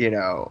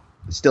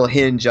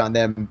hinge on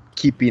them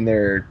keeping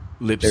their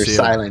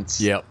silence.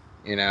 Yep.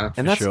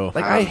 And that's sure.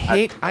 like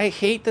I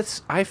hate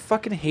this. I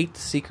fucking hate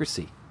the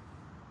secrecy.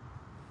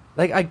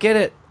 Like I get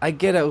it.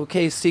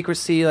 Okay,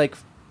 secrecy. Like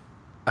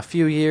a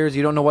few years,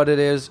 you don't know what it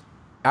is.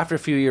 After a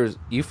few years,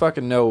 you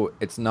fucking know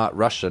it's not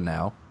Russia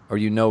now, or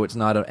you know it's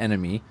not an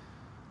enemy.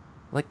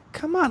 Like,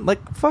 come on,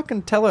 like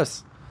fucking tell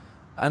us.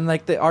 And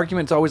like the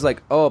argument's always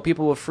like, oh,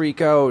 people will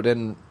freak out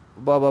and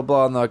blah blah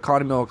blah, and the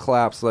economy will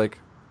collapse. Like,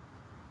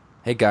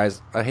 hey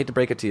guys, I hate to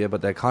break it to you,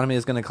 but the economy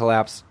is going to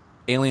collapse.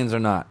 Aliens or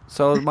not,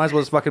 so it might as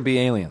well just fucking be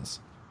aliens.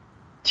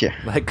 Yeah.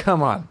 Like,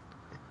 come on.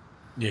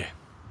 Yeah.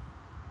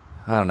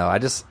 I don't know. I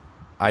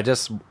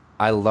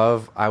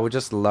would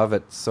just love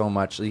it so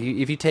much.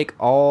 If you take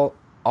all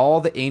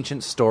the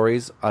ancient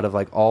stories out of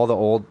like all the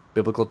old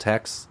biblical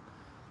texts,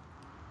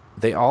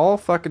 they all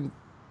fucking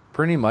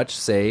pretty much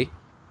say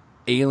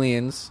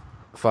aliens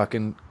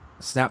fucking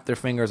snapped their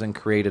fingers and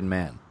created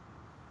man.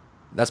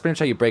 That's pretty much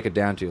how you break it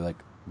down to. Like,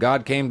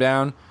 God came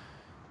down,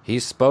 he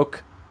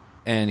spoke,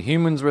 and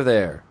humans were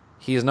there.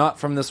 He's not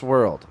from this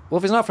world. Well,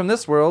 if he's not from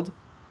this world,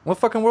 what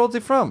fucking world is he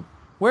from?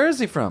 Where is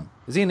he from?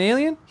 Is he an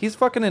alien? He's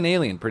fucking an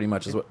alien, pretty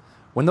much. Is what.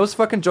 When those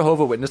fucking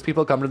Jehovah Witness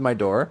people come to my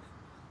door,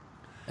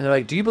 and they're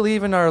like, do you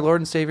believe in our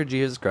Lord and Savior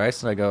Jesus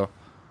Christ? And I go,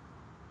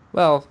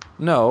 well,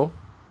 no.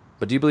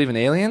 But do you believe in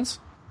aliens?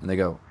 And they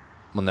go,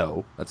 well,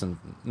 no.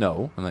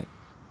 No. I'm like,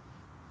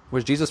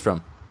 where's Jesus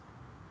from?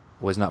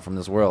 Well, he's not from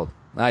this world.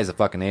 He's a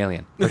fucking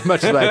alien. Pretty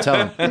much is what I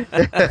tell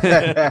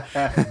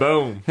them.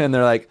 Boom. And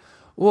they're like,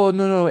 well,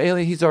 no,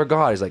 alien, he's our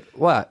God. He's like,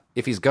 what?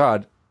 If he's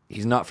God,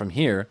 he's not from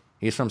here.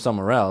 He's from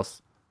somewhere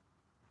else.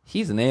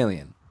 He's an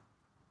alien,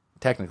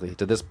 technically,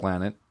 to this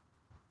planet.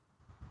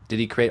 Did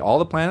he create all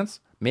the planets?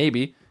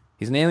 Maybe.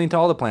 He's an alien to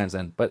all the planets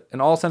then. But in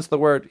all sense of the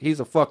word, he's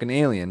a fucking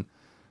alien.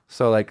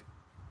 So, like,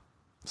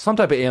 some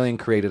type of alien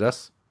created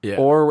us. Yeah.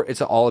 Or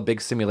it's all a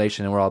big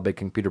simulation and we're all a big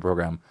computer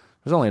program.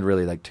 There's only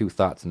really, like, two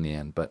thoughts in the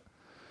end. But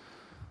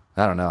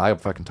I don't know. I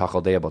could fucking talk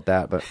all day about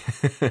that. But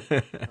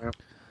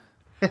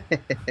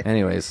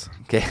anyways.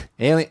 Okay.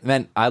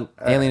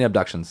 Alien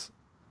abductions.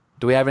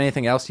 Do we have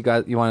anything else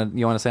you want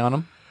to say on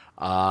them?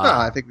 No,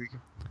 I think we can.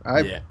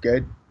 I'm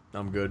good.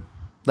 I'm good.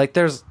 Like,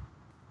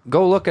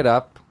 go look it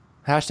up.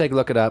 Hashtag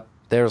look it up.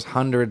 There's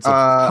hundreds of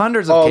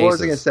cases. What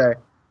was I gonna say?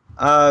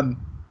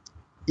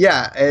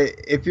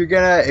 If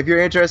you're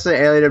interested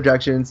in alien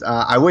abductions,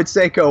 I would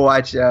say go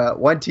watch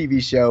one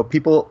TV show,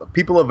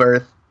 People of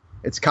Earth.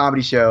 It's a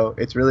comedy show.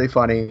 It's really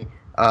funny,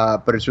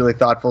 but it's really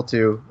thoughtful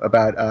too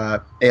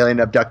about alien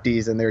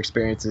abductees and their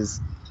experiences.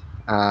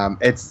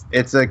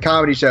 It's a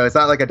comedy show. It's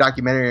not like a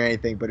documentary or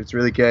anything, but it's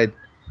really good.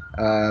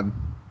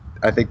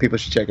 I think people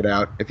should check it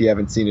out if you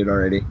haven't seen it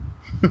already.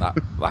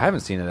 I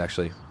haven't seen it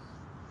actually.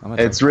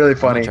 It's really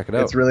funny. Check it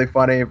out. It's really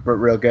funny, but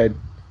real good.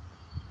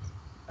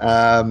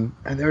 And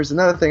there was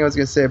another thing I was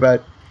going to say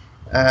about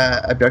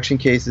abduction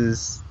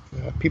cases,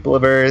 People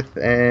of Earth,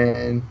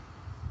 and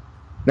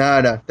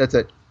no, that's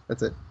it.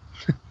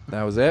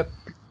 That was it.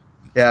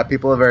 Yeah,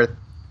 People of Earth.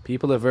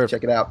 People of Earth.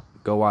 Check it out.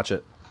 Go watch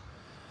it.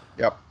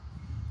 Yep.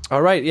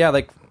 All right, yeah,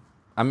 like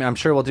I'm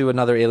sure we'll do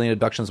another alien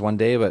abductions one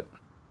day, but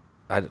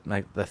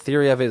the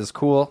theory of it is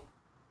cool.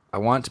 I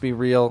want it to be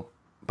real,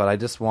 but I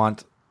just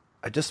want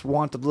a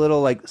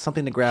little like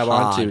something to grab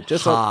onto.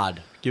 Just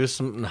hard. Give us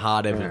something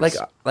hard evidence.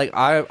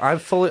 I'm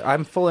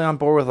fully on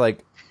board with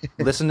like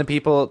listen to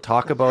people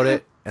talk about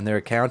it and their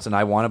accounts, and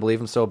I want to believe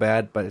them so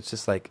bad, but it's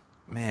just like,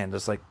 man,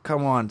 just like,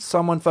 come on,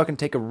 someone fucking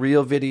take a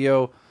real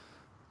video.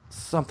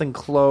 Something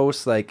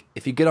close, like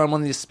if you get on one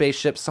of these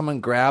spaceships,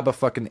 someone grab a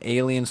fucking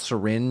alien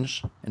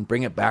syringe and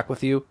bring it back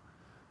with you,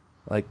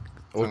 like,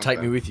 or take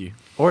me with you,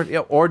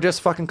 or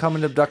just fucking come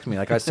and abduct me.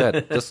 Like I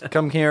said, just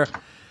come here,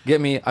 get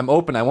me. I'm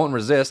open. I won't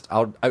resist.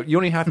 You don't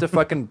even have to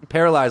fucking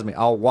paralyze me.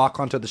 I'll walk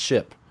onto the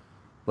ship.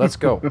 Let's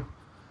go.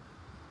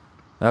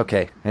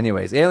 Okay.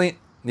 Anyways, alien.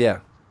 Yeah.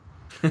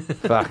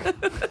 Fuck.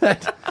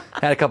 Had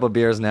a couple of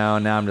beers now,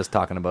 and now I'm just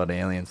talking about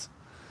aliens.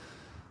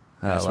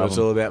 that's what it's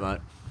all about,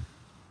 mate.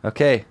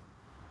 Okay.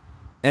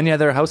 Any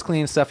other house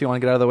cleaning stuff you want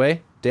to get out of the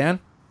way, Dan?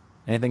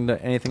 Anything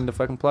to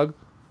fucking plug?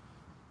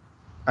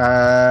 Nope.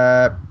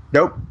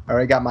 I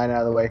already got mine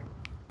out of the way.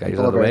 Got yours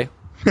out of the way.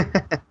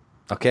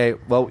 Okay.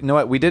 Well, you know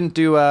what? We didn't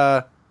do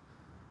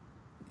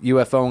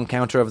UFO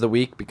encounter of the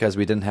week because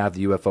we didn't have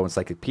the UFO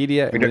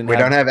encyclopedia. We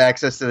don't have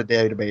access to the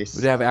database.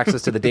 We didn't have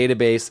access to the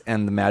database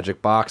and the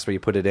magic box where you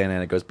put it in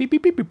and it goes beep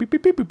beep beep beep beep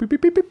beep beep beep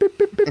beep beep beep beep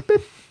beep beep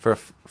beep for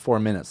 4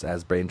 minutes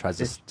as Braden tries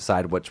to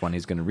decide which one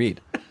he's going to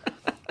read.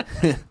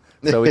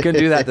 So we couldn't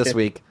do that this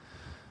week,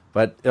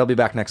 but it'll be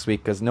back next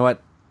week because you know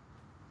what?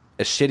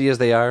 As shitty as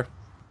they are,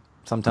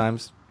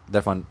 sometimes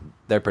they're fun.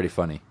 They're pretty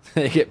funny.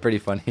 They get pretty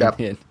funny.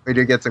 Yep. We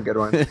do get some good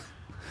ones.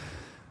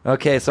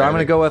 Okay, so I'm going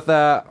to go with,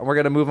 we're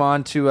going to move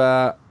on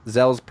to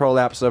Zell's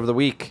prolapse of the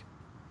week.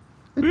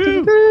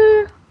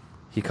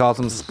 He calls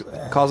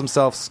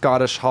himself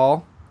Scottish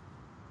Hall.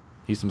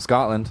 He's from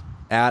Scotland.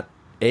 At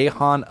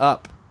Ahon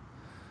Up.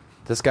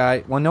 This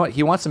guy, well, you know what?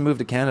 He wants to move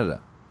to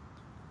Canada.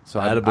 So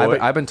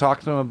I've been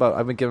talking to him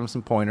I've been giving him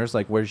some pointers,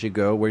 like where you should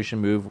go, where you should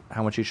move,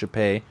 how much you should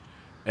pay.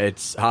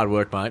 It's hard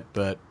work, mate,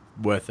 but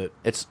worth it.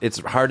 It's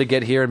hard to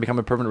get here and become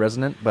a permanent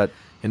resident, but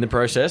in the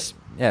process,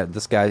 yeah,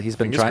 this guy he's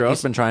been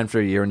trying for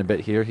a year and a bit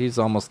here. He's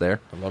almost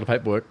there. A lot of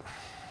paperwork.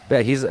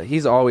 But yeah,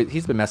 he's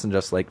been messaging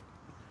us like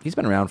he's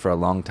been around for a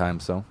long time,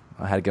 so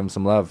I had to give him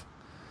some love.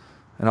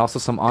 And also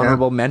some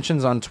honorable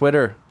mentions on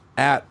Twitter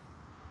at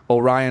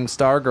Orion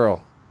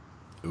Stargirl.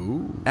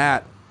 Ooh.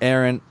 At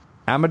Aaron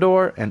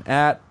Amador and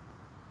at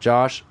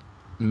Josh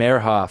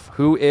Merhoff,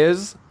 who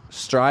is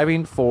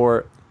striving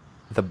for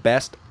the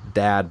best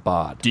dad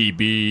bod.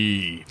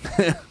 DB.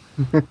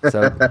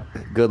 So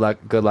good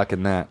luck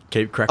in that.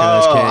 Keep cracking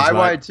those cans, I mate.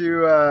 wanted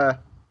to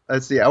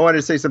let's see. I wanted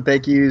to say some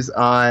thank yous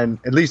on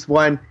at least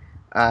one.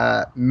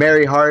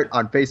 Mary Hart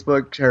on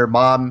Facebook. Her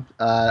mom,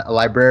 a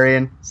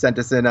librarian, sent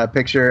us in a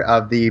picture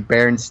of the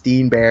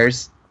Berenstain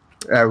Bears.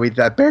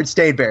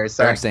 Berenstain Bears.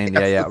 Sorry. Berenstain,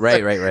 yeah.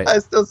 Right. I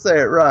still say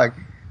it wrong.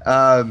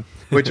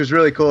 Which was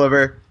really cool of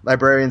her.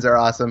 Librarians are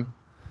awesome.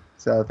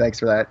 So thanks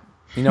for that.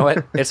 You know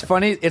what? It's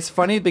funny. It's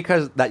funny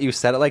because that you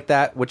said it like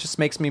that, which just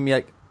makes me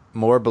like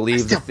more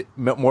believe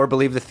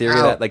the theory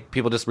that like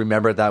people just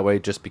remember it that way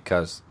just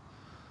because.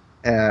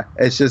 Yeah,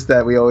 it's just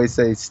that we always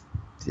say,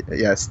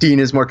 Steen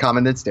is more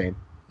common than Stain.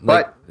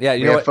 Like, but yeah, you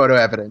we know have what? photo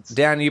evidence.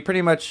 Dan, you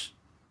pretty much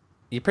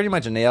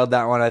nailed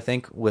that one. I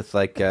think with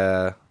like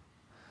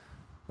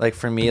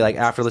for me, like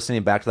after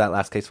listening back to that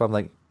last case, I'm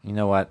like, you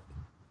know what?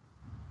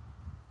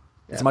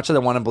 Yeah. As much as I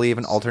want to believe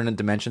in alternate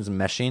dimensions and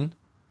meshing,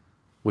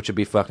 which would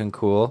be fucking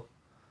cool,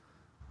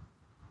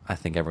 I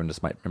think everyone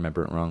just might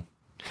remember it wrong.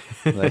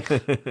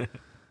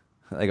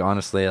 Like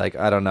honestly, like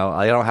I don't know.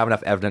 I don't have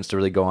enough evidence to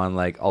really go on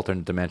like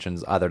alternate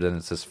dimensions other than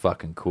it's just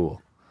fucking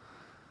cool.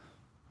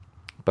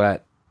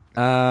 But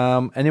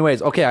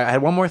anyways, okay, I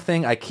had one more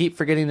thing I keep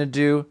forgetting to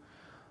do.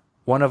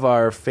 One of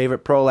our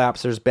favorite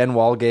prolapsers, Ben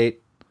Walgate,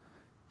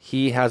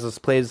 he has this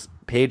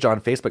page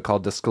on Facebook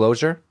called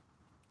Disclosure.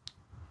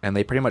 And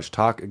they pretty much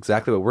talk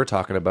exactly what we're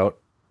talking about.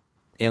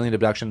 Alien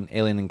abduction,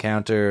 alien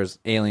encounters,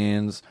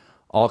 aliens,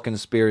 all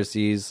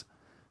conspiracies.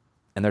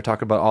 And they're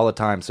talking about it all the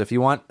time. So if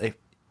you want,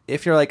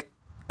 if you're like,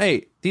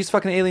 hey, these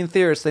fucking alien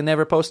theorists, they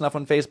never post enough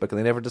on Facebook and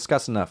they never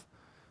discuss enough.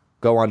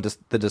 Go on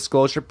the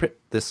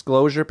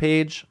disclosure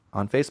page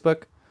on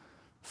Facebook.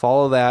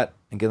 Follow that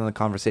and get in the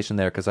conversation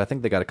there because I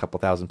think they got a couple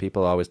thousand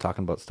people always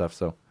talking about stuff.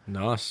 So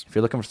nice. If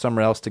you're looking for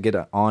somewhere else to get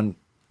on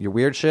your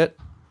weird shit,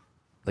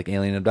 like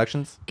alien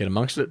abductions, get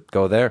amongst it.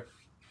 Go there.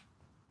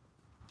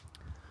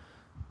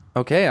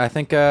 Okay, I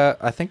think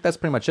that's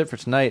pretty much it for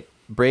tonight.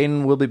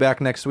 Braden will be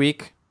back next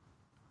week.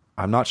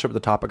 I'm not sure what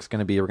the topic's going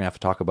to be. We're going to have to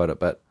talk about it,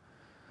 but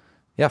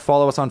yeah,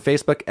 follow us on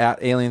Facebook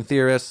at Alien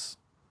Theorists.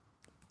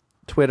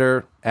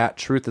 Twitter at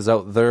Truth Is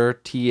Out There,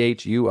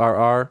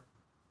 THURR,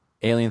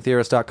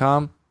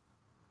 alientheorist.com,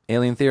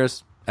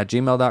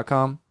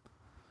 alientheorist@gmail.com.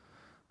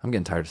 I'm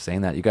getting tired of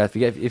saying that. You guys,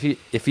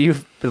 if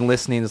you've been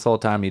listening this whole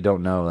time, and you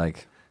don't know,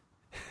 like,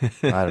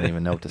 I don't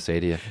even know what to say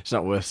to you. It's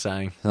not worth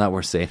saying. It's not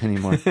worth saying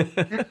anymore.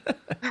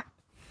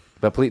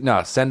 But please,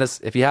 no, send us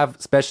if you have,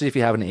 especially if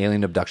you have an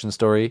alien abduction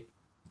story.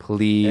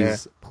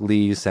 Please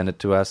send it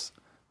to us.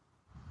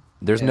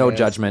 There's no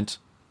judgment.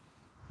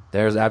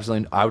 There's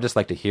absolutely. I would just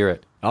like to hear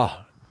it.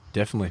 Oh,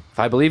 definitely. If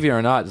I believe you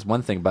or not is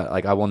one thing, but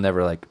like I'll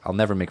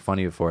never make fun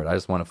of you for it. I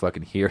just want to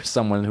fucking hear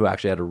someone who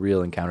actually had a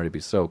real encounter. To be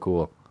so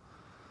cool.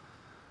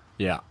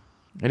 Yeah.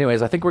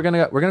 Anyways, I think we're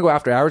gonna go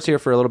after hours here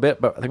for a little bit,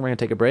 but I think we're gonna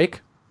take a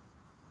break,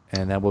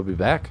 and then we'll be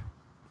back.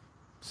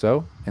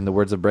 So, in the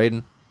words of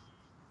Braden,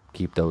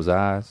 keep those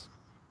eyes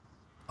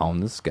on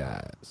the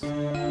skies.